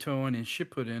Naruto and in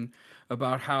Shippuden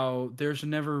about how there's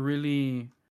never really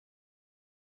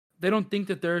they don't think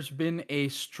that there's been a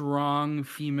strong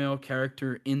female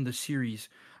character in the series.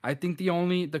 I think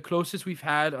the closest we've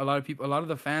had, a lot of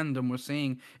the fandom was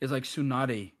saying, is like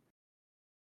Tsunade,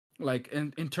 like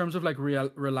in terms of like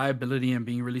reliability and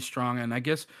being really strong. And I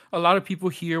guess a lot of people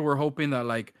here were hoping that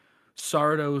like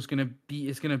Sardo is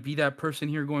gonna be that person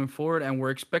here going forward, and we're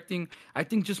expecting, I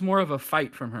think, just more of a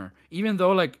fight from her, even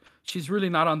though like she's really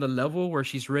not on the level where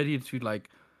she's ready to like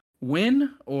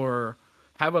win or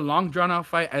have a long drawn out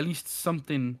fight. At least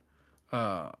something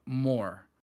more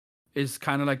is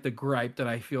kind of like the gripe that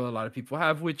I feel a lot of people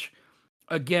have, which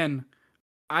again,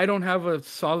 I don't have a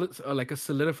solid, like a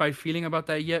solidified feeling about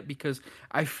that yet because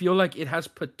I feel like it has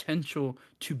potential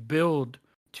to build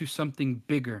to something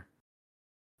bigger.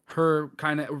 Her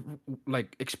kind of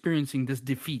like experiencing this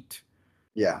defeat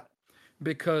Yeah.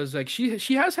 because like she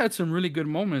has had some really good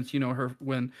moments. Her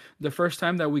when the first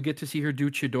time that we get to see her do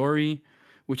Chidori,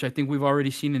 which I think we've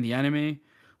already seen in the anime.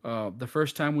 The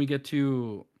first time we get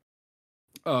to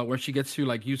where she gets to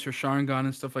like use her Sharingan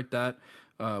and stuff like that,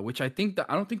 which I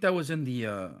don't think that was in the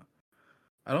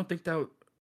I don't think that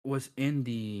was in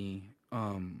the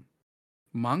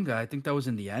manga. I think that was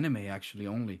in the anime actually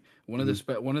only.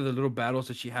 Mhm. One of the little battles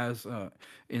that she has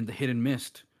in the Hidden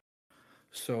Mist.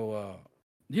 So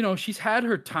she's had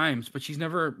her times, but she's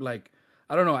never like,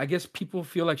 I don't know. I guess people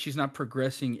feel like she's not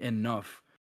progressing enough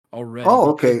already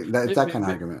Oh, because okay. It's that kind of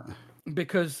argument.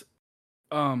 because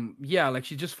yeah, like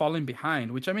she's just falling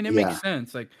behind, which I mean it makes Yeah.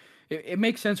 sense. Like it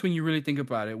makes sense when you really think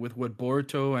about it with what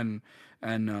Boruto and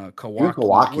Even Kawaki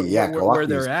Kawaki. Yeah, where Kawaki's.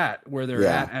 they're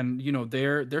Yeah. at, and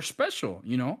they're special,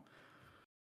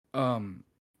 um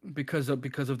because of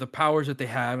the powers that they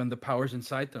have and the powers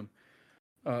inside them.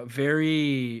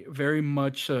 Very very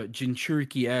much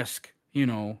Jinchuriki esque,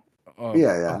 Yeah.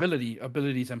 Yeah.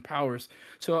 abilities and powers.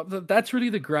 So that's really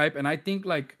the gripe, and I think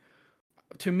like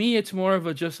to me it's more of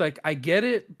a just like I get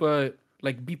it, but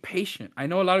like be patient. I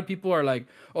know a lot of people are like,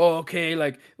 oh okay,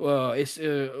 like it's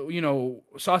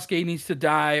Sasuke needs to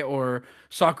die or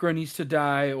Sakura needs to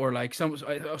die or like some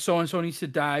so and so needs to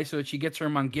die so that she gets her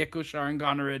Mangekyo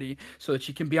Sharingan already so that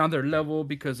she can be on their level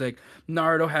because like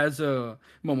Naruto has a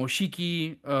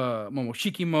Momoshiki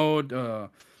mode,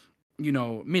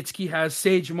 Mitsuki has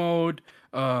Sage mode.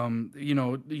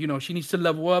 She needs to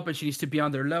level up and she needs to be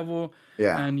on their level.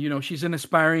 Yeah. And she's an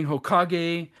aspiring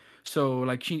Hokage, so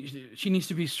like she needs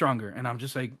to be stronger. And I'm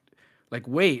just like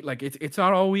wait, like it's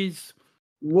not always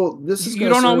Well, this is you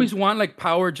gonna don't serve. always want like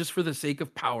power just for the sake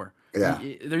of power. Yeah.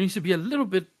 There needs to be a little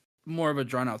bit more of a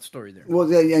drawn out story there. Well,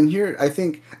 yeah, and here I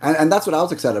think, and that's what I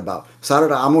was excited about.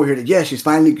 Sarada, I'm over here. Yeah, she's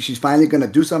finally gonna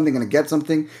do something, gonna get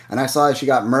something. And I saw that she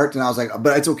got murked, and I was like,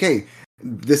 but it's okay.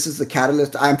 This is the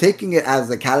catalyst. I'm taking it as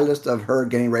the catalyst of her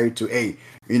getting ready to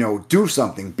do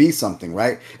something, be something,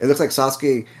 right? It looks like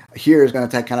Sasuke here is gonna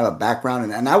take kind of a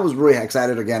background, and I was really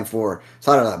excited again for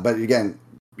Sarada. But again,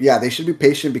 yeah, they should be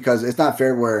patient because it's not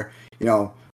fair where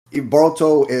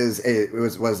Boruto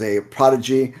was a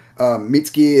prodigy.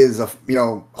 Mitsuki is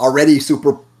already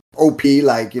super OP,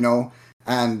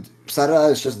 and Sada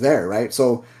is just there, right?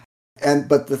 So,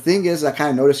 but the thing is, I kind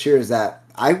of noticed here is that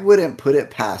I wouldn't put it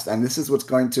past, and this is what's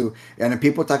going to, and if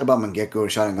people talk about Mangekyo,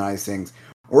 Sharingan, all these things,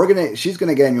 she's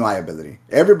gonna get a new eye ability.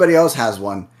 Everybody else has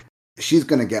one. she's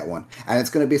gonna get one, and it's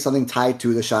gonna be something tied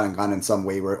to the Sharingan in some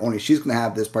way, where only she's gonna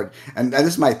have this part. And this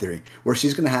is my theory, where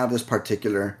she's gonna have this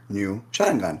particular new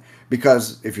Sharingan.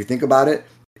 Because if you think about it,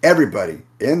 everybody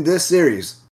in this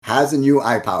series has a new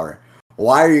eye power.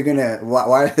 Why are you gonna?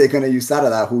 Why are they gonna use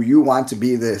Sarada, who you want to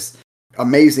be this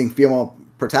amazing female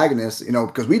protagonist? You know,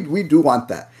 because we do want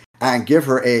that, and give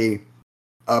her a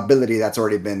ability that's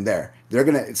already been there. They're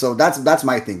gonna, so that's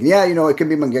my thing. Yeah, you know, it can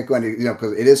be Mangekyo, and you know,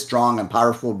 because it is strong and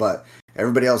powerful, but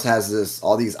everybody else has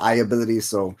all these eye abilities.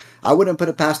 So I wouldn't put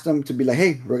it past them to be like,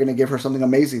 hey, we're gonna give her something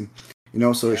amazing, you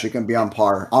know, so Yeah, she can be on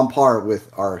par with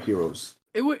our heroes.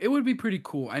 it would be pretty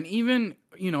cool, and even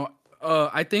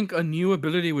I think a new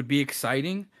ability would be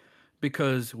exciting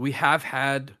because we have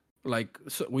had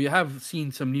we have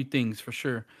seen some new things for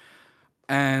sure,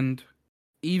 and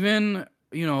even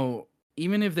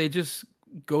even if they just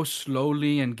go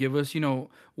slowly and give us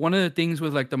one of the things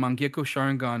with like the Mangekyo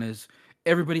Sharingan is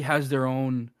everybody has their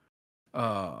own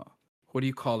uh what do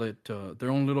you call it, their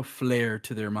own little flair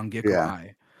to their Mangekyo Yeah,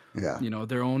 eye, yeah,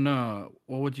 their own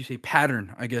what would you say,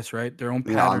 pattern, I guess, right? Their own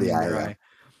yeah, on pattern the in eye, their yeah, eye.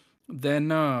 Then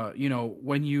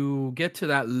when you get to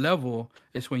that level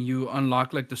is when you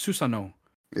unlock like the Susanoo.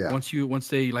 yeah. Once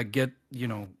they like get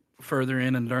further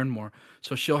in and learn more,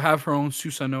 so she'll have her own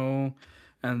Susanoo,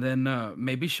 and then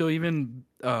maybe she'll even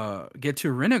get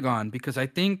to Rinnegan, because I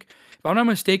think, if I'm not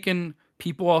mistaken,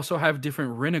 people also have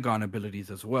different Rinnegan abilities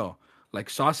as well, like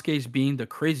Sasuke's being the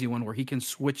crazy one where he can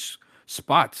switch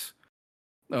spots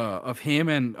of him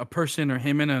and a person, or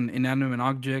him and an inanimate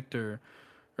object, or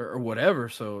whatever.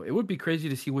 So it would be crazy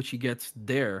to see what she gets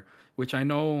there, which I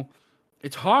know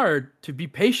it's hard to be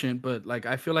patient, but like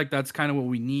I feel like that's kind of what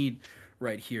we need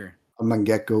right here. A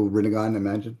Mangekyo Rinnegan,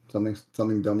 imagine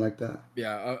something dumb like that.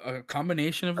 Yeah, a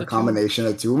combination of A the two. combination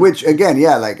of two. Which again,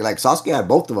 yeah, like Sasuke had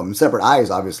both of them, separate eyes,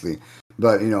 obviously.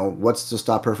 But you know, what's to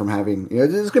stop her from having? You know,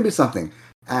 there's gonna be something.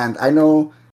 And I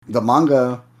know the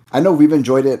manga. I know we've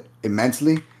enjoyed it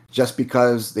immensely, just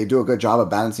because they do a good job of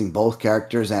balancing both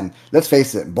characters. And let's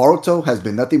face it, Boruto has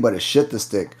been nothing but a shit to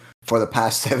stick for the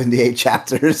past 78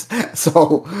 chapters.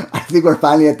 So I think we're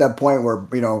finally at that point where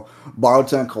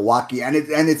Boruto and Kawaki,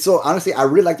 and it's so honestly, I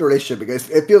really like the relationship because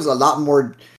it feels a lot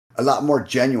more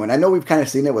genuine. I know we've kind of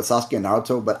seen it with Sasuke and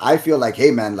Naruto, but I feel like,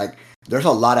 hey man, like there's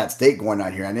a lot at stake going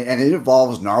on here, and it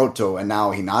involves Naruto and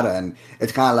now Hinata, and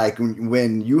it's kind of like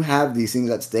when you have these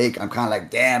things at stake, I'm kind of like,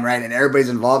 damn, right, and everybody's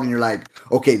involved, and you're like,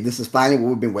 okay, this is finally what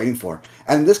we've been waiting for.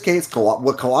 And in this case,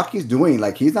 what Kawaki's doing,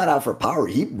 like he's not out for power.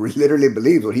 He literally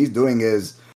believes what he's doing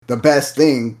is the best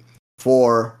thing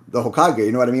for the Hokage.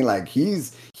 You know what I mean? Like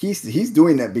he's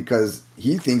doing it because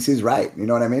he thinks he's right. You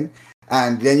know what I mean?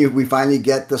 And then we finally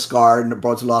get the scar, and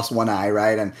Boruto lost one eye,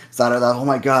 right? And started like, oh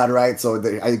my god, right? So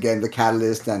again, the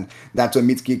catalyst, and that's when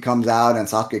Mitsuki comes out and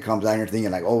Sasuke comes out, and you're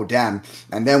thinking like, oh damn.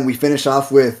 And then we finish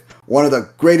off with one of the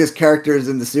greatest characters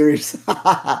in the series.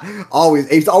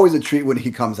 It's always a treat when he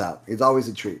comes out. It's always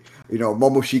a treat.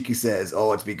 Momoshiki says,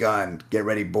 "Oh, it's begun. Get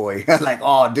ready, boy." Like,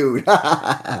 oh, dude.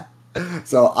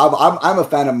 So I'm a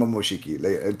fan of Momoshiki,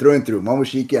 like, through and through.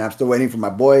 Momoshiki, and I'm still waiting for my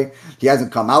boy. He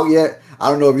hasn't come out yet. I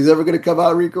don't know if he's ever gonna come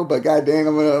out, Rico, but god dang,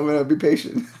 I'm gonna be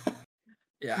patient.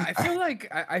 Yeah, I feel like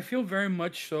I feel very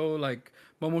much so like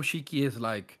Momoshiki is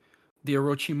like the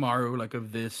Orochimaru like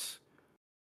of this.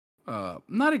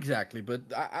 Not exactly, but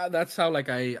that's how like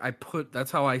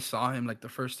that's how I saw him like the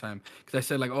first time, because I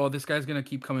said like, oh, this guy's gonna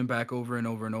keep coming back over and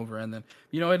over and over, and then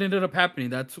it ended up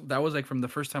happening. That was like from the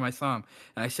first time I saw him,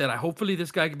 and I said, I hopefully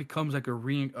this guy becomes like a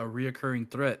reoccurring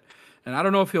threat, and I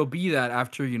don't know if he'll be that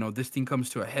after this thing comes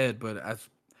to a head, but as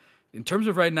in terms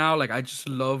of right now, like I just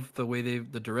love the way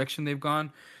the direction they've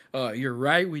gone. You're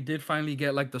right, we did finally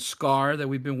get like the scar that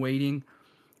we've been waiting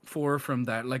for from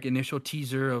that like initial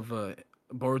teaser of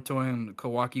Boruto and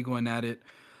Kawaki going at it.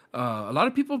 A lot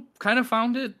of people kind of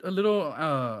found it a little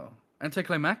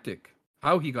anticlimactic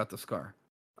how he got the scar.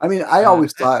 I mean, I Uh,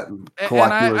 always thought and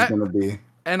Kawaki was gonna be.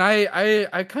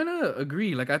 I kind of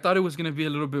agree. Like I thought it was gonna be a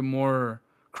little bit more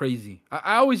crazy.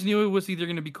 I always knew it was either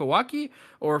gonna be Kawaki,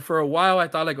 or for a while I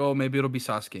thought like, oh, maybe it'll be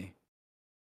Sasuke.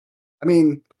 I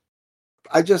mean,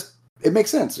 I just it makes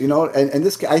sense, and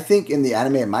this I think in the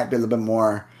anime it might be a little bit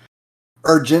more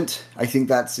urgent. I think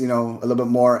that's a little bit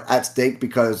more at stake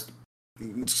because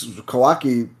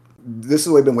Kawaki, this is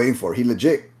what we've been waiting for. He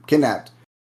legit kidnapped,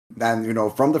 and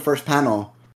from the first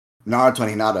panel, Naruto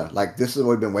and Hinata. Like this is what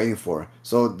we've been waiting for.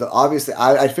 So obviously,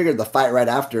 I figured the fight right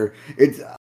after it's.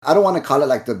 I don't want to call it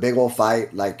like the big old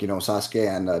fight like Sasuke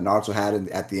and Naruto had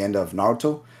at the end of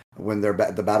Naruto when they're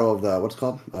the battle of the what's it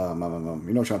called you know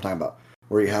what I'm talking about.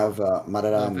 where you Yeah, have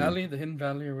Madara the and valley, the hidden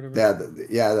valley, or whatever.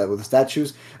 yeah, with the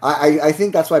statues. I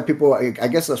think that's why people. I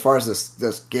guess as far as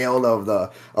the scale of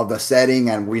the setting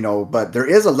and we know, but there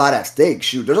is a lot at stake.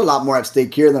 Shoot, there's a lot more at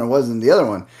stake here than it was in the other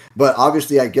one. But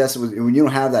obviously, I guess when you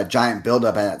don't have that giant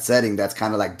buildup and that setting, that's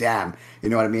kind of like damn. You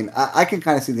know what I mean? I can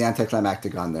kind of see the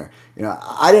anticlimactic on there. You know,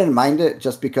 I didn't mind it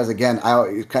just because again,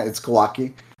 it's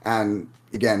Kawaki and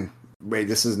again. Wait,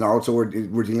 this is Naruto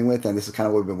we're dealing with, and this is kind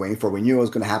of what we've been waiting for. We knew it was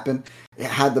going to happen. It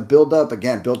had the build up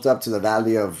again, built up to the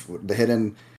valley of the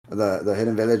hidden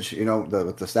village. You know,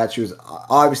 with the statues.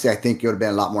 Obviously, I think it would have been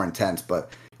a lot more intense,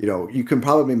 but you know, you can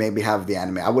probably maybe have the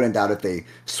anime. I wouldn't doubt if they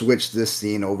switched this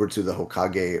scene over to the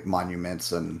Hokage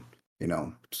monuments and you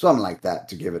know something like that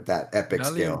to give it that epic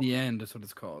Valley of scale. the End is what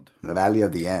it's called. The Valley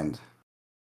of the End.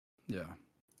 Yeah,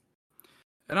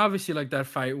 and obviously, like that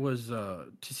fight was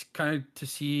kind of to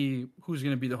see who's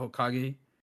gonna be the Hokage,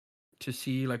 to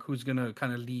see like who's gonna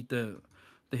kind of lead the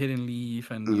Hidden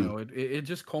Leaf, and you Mm, know, it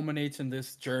just culminates in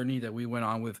this journey that we went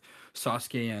on with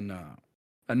Sasuke and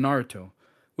Naruto,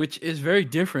 which is very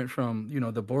different from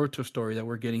the Boruto story that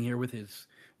we're getting here with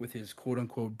his quote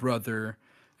unquote brother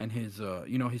and his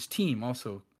his team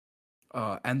also.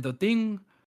 And the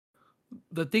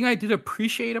thing I did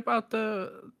appreciate about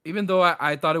even though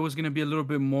I thought it was gonna be a little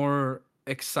bit more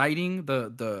exciting,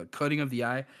 the cutting of the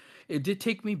eye, it did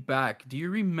take me back. Do you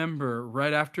remember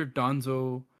right after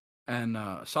Danzo and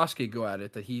Sasuke go at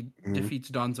it, that he mm, defeats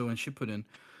Danzo and Shippuden,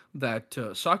 that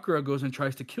Sakura goes and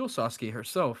tries to kill Sasuke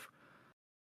herself,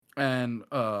 and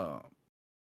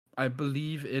I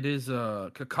believe it is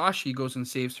Kakashi goes and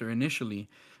saves her initially,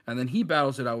 and then he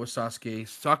battles it out with Sasuke.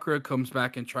 Sakura comes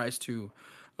back and tries to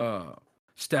uh,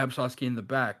 stab Sasuke in the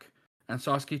back, and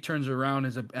Sasuke turns around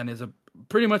and is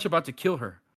pretty much about to kill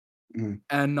her. mm.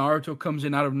 And Naruto comes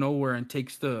in out of nowhere and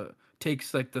takes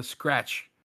like the scratch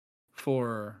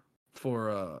for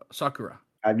Sakura.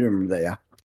 I do remember that. Yeah,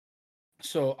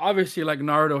 So obviously, like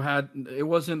Naruto had, it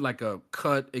wasn't like a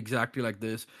cut exactly like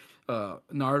this.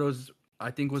 Naruto's,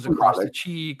 I think, was across the symbolic.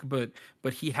 cheek, but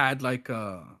he had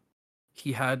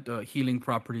healing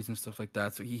properties and stuff like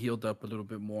that, so he healed up a little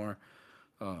bit more.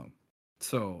 Um,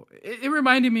 so it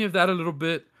reminded me of that a little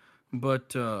bit,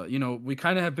 but we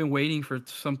kind of have been waiting for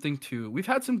something to. We've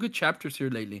had some good chapters here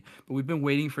lately, but we've been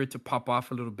waiting for it to pop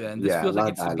off a little bit, and this Yeah, a feels like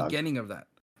lot of it's the dialogue. beginning of that.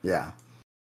 Yeah,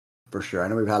 for sure. I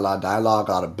know we've had a lot of dialogue,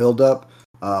 a lot of build up.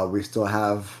 We still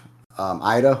have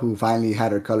Ida, who finally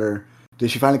had her color.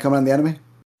 Did she finally come out in the anime?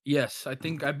 Yes, I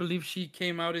believe she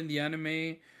came out in the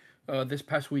anime this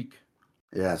past week,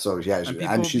 Yeah. So yeah, and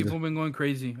and people she's. people have been going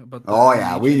crazy about the Oh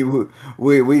yeah, animation. we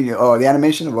knew. Oh, the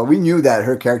animation. Well, we knew that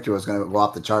her character was going to go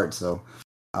off the charts. So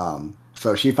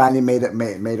she finally made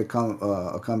a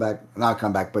comeback, not a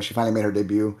comeback, but she finally made her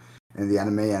debut in the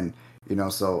anime, and you know,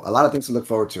 so a lot of things to look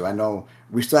forward to. I know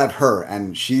we still have her,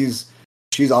 and she's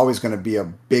always going to be a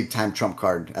big time trump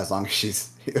card as long as she's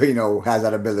has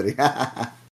that ability.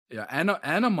 Yeah, and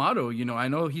Amato, I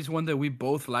know he's one that we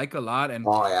both like a lot, and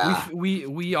Oh we yeah, f-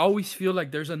 we always feel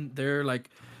like there like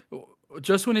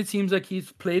just when it seems like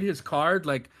he's played his card,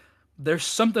 like there's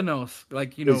something else.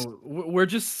 Like it's we're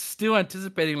just still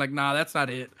anticipating. Like, nah, that's not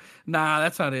it. Nah,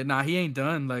 that's not it. Nah, he ain't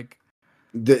done. Like,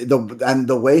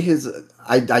 the way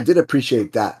I did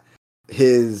appreciate that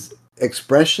his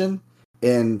expression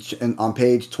in on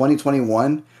page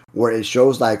 2021 where it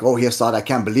shows like oh he has thought I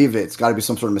can't believe it, it's got to be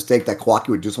some sort of mistake that Kawaki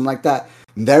would do something like that.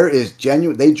 There is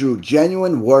genuine, they drew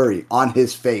genuine worry on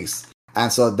his face,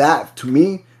 and so that to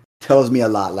me tells me a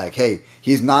lot, like hey,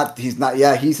 he's not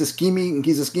yeah, he's a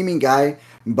scheming guy,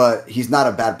 but he's not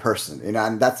a bad person,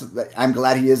 and that's, I'm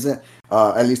glad he isn't,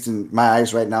 at least in my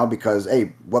eyes right now, because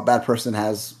hey, what bad person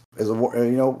has is a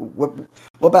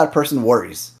what bad person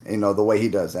worries the way he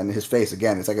does, and his face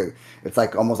again, it's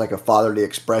like almost like a fatherly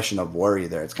expression of worry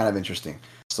there. It's kind of interesting.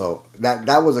 So that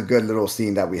was a good little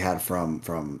scene that we had from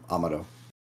Amado.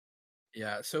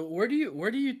 yeah. So where do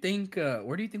you think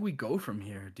we go from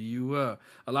here? Do you a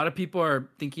lot of people are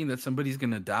thinking that somebody's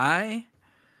gonna die.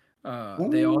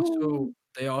 They also Ooh.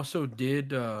 they also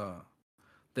did.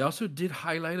 They also did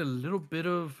highlight a little bit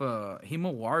of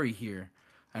Himawari here,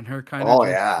 and her kind of Oh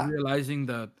just yeah, realizing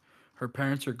that her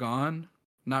parents are gone.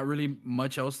 Not really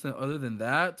much else other than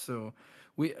that. So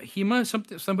Hima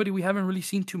is somebody we haven't really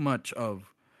seen too much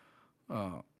of,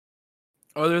 uh,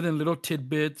 other than little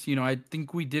tidbits. I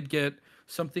think we did get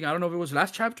something. I don't know if it was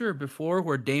last chapter or before,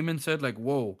 where Damon said like,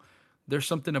 "Whoa, there's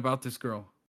something about this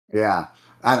girl." yeah.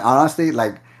 And honestly,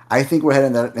 like I think we're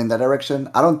heading in that direction.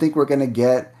 I don't think we're gonna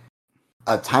get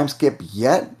a time skip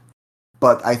yet,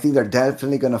 but I think they're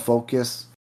definitely gonna focus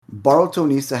Boruto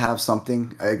needs to have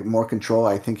something more control.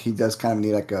 I think he does kind of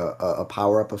need like a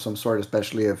power up of some sort,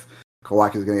 especially if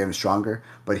Kawaki is going to get him stronger.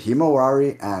 But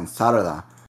Himawari and Sarada,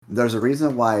 there's a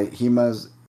reason why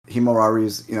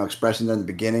Himawari's expression in the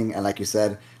beginning, and like you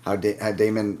said, how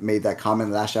Damon made that comment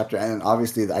in the last chapter, and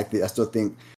obviously I still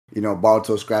think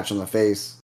Boruto's scratch on the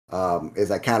face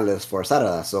is a catalyst for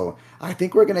Sarada. So I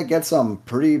think we're gonna get some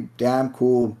pretty damn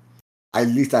cool. At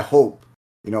least I hope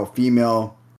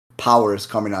female powers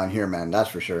coming on here, man. That's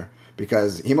for sure.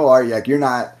 Because Himawari, like you're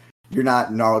not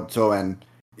Naruto and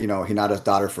Hinata's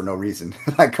daughter for no reason.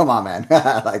 Like, come on, man.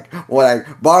 Like, what? Like,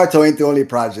 Boruto ain't the only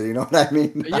project. You know what I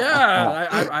mean? Yeah,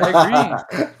 I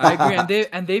agree. I agree,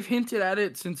 and they've hinted at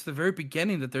it since the very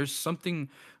beginning that there's something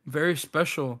very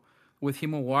special with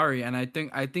Himawari, and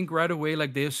I think right away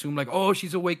like they assume like, oh,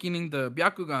 she's awakening the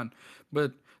Byakugan,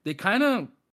 but they kind of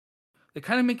they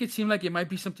kind of make it seem like it might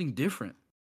be something different.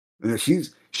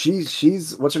 She's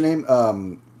what's her name?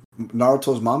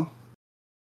 Naruto's mom.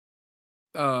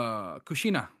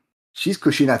 Kushina. She's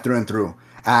Kushina through and through,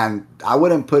 and I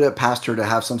wouldn't put it past her to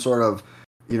have some sort of,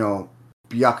 you know,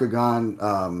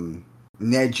 Byakugan,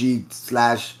 Neji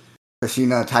slash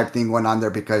Kushina type thing going on there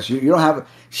because you don't have.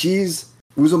 She's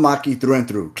Uzumaki through and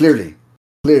through. Clearly,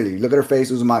 look at her face,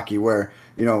 Uzumaki. Where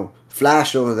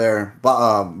Flash over there,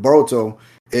 Boruto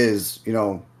is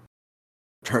is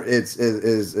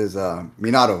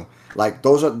Minato. Like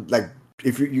those are like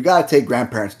if you gotta take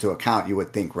grandparents to account, you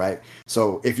would think, right?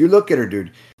 So if you look at her,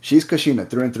 dude, she's Kushina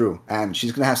through and through, and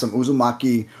she's gonna have some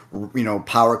Uzumaki,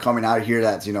 power coming out of here.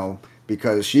 That's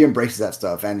because she embraces that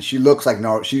stuff, and she looks like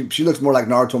Naruto. She looks more like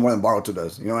Naruto more than Boruto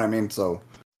does. You know what I mean? So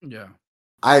Yeah.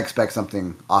 I expect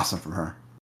something awesome from her.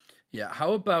 Yeah.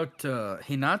 How about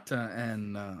Hinata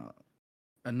and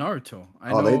Naruto?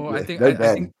 I Oh, they know. I think. they're I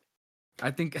dead. think. I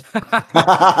think.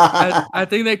 I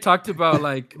think they talked about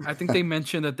like. I think they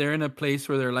mentioned that they're in a place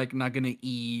where they're like not gonna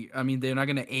eat. I mean, they're not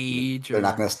gonna age They're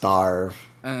not or gonna starve,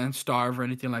 and starve or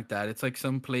anything like that. It's like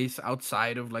some place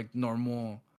outside of like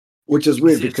normal which is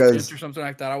weird existence because or something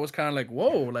like that. I was kind of like,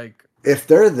 whoa, like if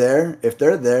they're there,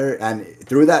 and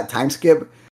through that time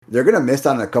skip, they're gonna miss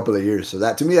out on a couple of years. So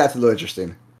that to me, that's a little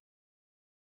interesting.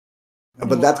 But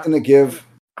well, that's gonna give,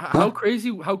 huh? how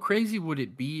crazy would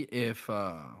it be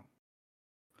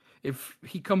if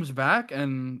he comes back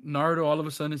and Naruto all of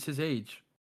a sudden is his age?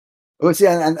 Well, see,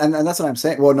 and that's what I'm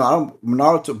saying. Well, no, I don't.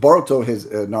 Naruto, Boruto, his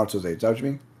Naruto's age. Is that what you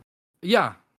mean?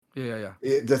 Yeah, yeah.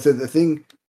 The thing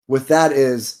with that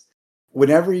is,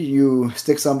 whenever you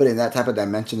stick somebody in that type of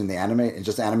dimension in the anime, and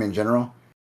just anime in general,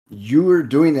 you're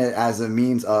doing it as a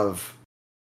means of,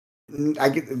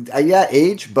 yeah,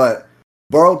 age, but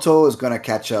Boruto is gonna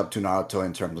catch up to Naruto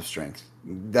in terms of strength.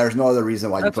 There's no other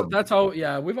reason why you put That's all.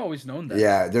 Yeah, we've always known that.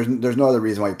 Yeah, there's no other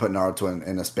reason why you put Naruto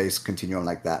in a space continuum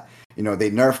like that.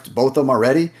 They nerfed both of them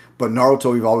already, but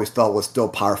Naruto we've always felt was still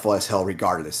powerful as hell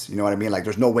regardless. You know what I mean? Like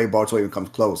there's no way Boruto even comes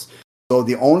close. So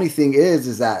the only thing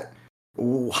is that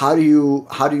how do you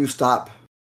let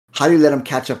him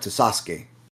catch up to Sasuke?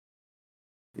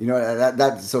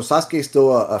 So Sasuke is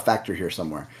still a factor here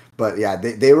somewhere. But yeah,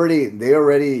 they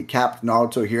already capped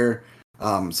Naruto here.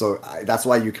 That's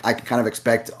why I can kind of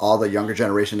expect all the younger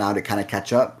generation now to kind of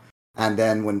catch up. And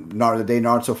then when the day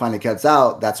Naruto finally gets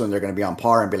out, that's when they're going to be on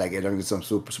par and be like, hey, they're going to do some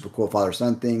super super cool father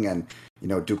son thing and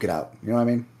duke it out. You know what I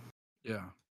mean? Yeah.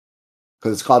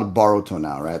 Because it's called Boruto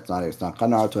now, right? It's not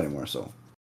called Naruto anymore. So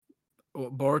Well,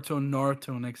 Boruto,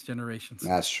 Naruto, next generations.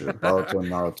 that's true. Boruto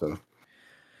and Naruto.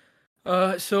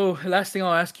 So last thing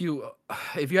I'll ask you,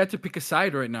 if you had to pick a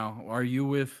side right now, are you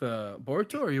with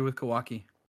Boruto or are you with Kawaki?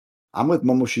 I'm with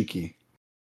Momoshiki.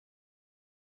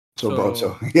 So Boruto,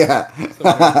 So, yeah,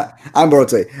 okay. I'm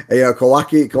Boruto.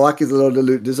 Kawaki's a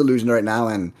little disillusioned right now,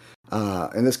 and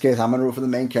in this case, I'm gonna root for the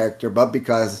main character, but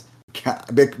because he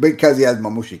has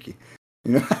Momoshiki,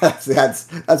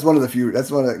 that's one of the few.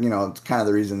 That's one of it's kind of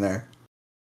the reason there.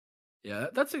 Yeah,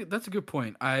 that's a good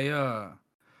point. I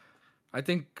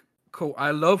think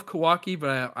I love Kawaki,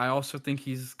 but I also think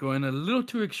he's going a little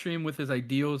too extreme with his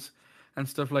ideals and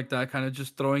stuff like that, kind of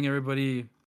just throwing everybody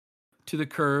to the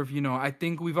curve. I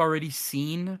think we've already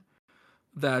seen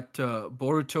that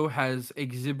Boruto has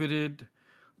exhibited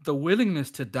the willingness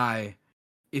to die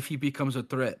if he becomes a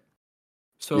threat.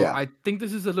 So Yeah, I think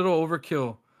this is a little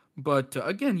overkill. But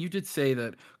again, you did say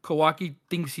that Kawaki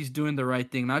thinks he's doing the right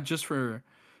thing, not just and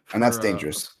that's for uh,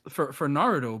 dangerous. for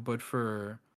Naruto, but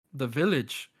for the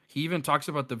village. He even talks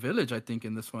about the village, I think,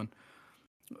 in this one,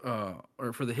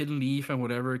 or for the Hidden Leaf and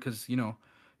whatever, because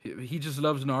he just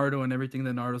loves Naruto and everything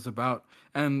that Naruto's about.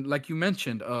 And like you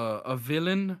mentioned, a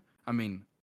villain. I mean,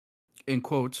 in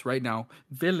quotes right now,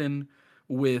 villain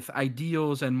with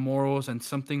ideals and morals and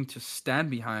something to stand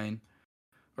behind,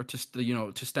 or to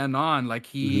stand on, like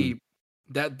Hmm.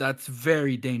 that's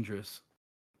very dangerous,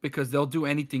 because they'll do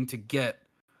anything to get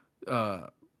uh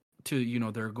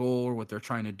to their goal or what they're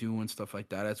trying to do and stuff like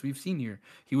that. As we've seen here,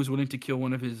 he was willing to kill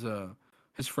one of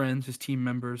his friends, his team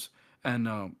members, and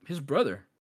his brother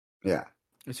Yeah.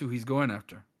 is who he's going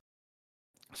after.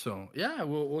 So yeah,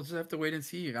 we'll just have to wait and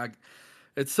see.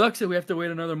 It sucks that we have to wait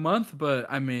another month, but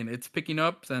I mean, it's picking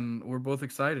up, and we're both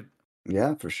excited.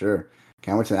 Yeah, for sure.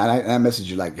 Can't wait to. And I messaged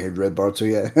you like, "Hey, read Boruto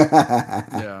yet?"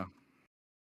 Yeah.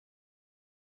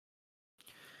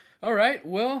 All right.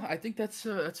 Well, I think that's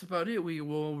about it. We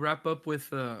will wrap up with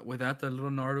that, the little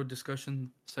Naruto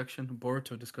discussion section,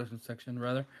 Boruto discussion section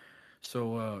rather.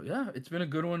 So yeah, it's been a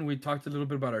good one. We talked a little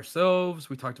bit about ourselves.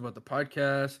 We talked about the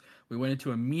podcast. We went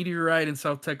into a meteorite in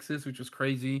South Texas, which was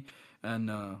crazy, and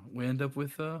we end up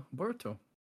with Boruto.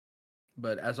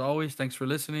 But as always, thanks for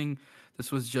listening.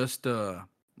 This was just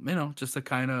just a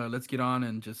kind of let's get on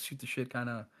and just shoot the shit kind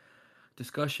of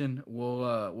discussion.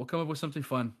 We'll come up with something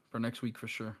fun for next week for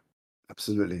sure.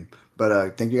 Absolutely.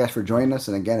 But thank you guys for joining us.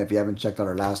 And again, if you haven't checked out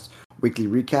our last weekly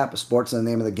recap, sports in the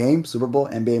name of the game, Super Bowl,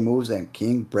 NBA moves, and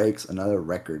King breaks another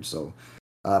record. So,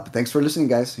 but thanks for listening,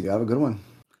 guys. You have a good one.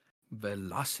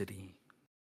 Velocity.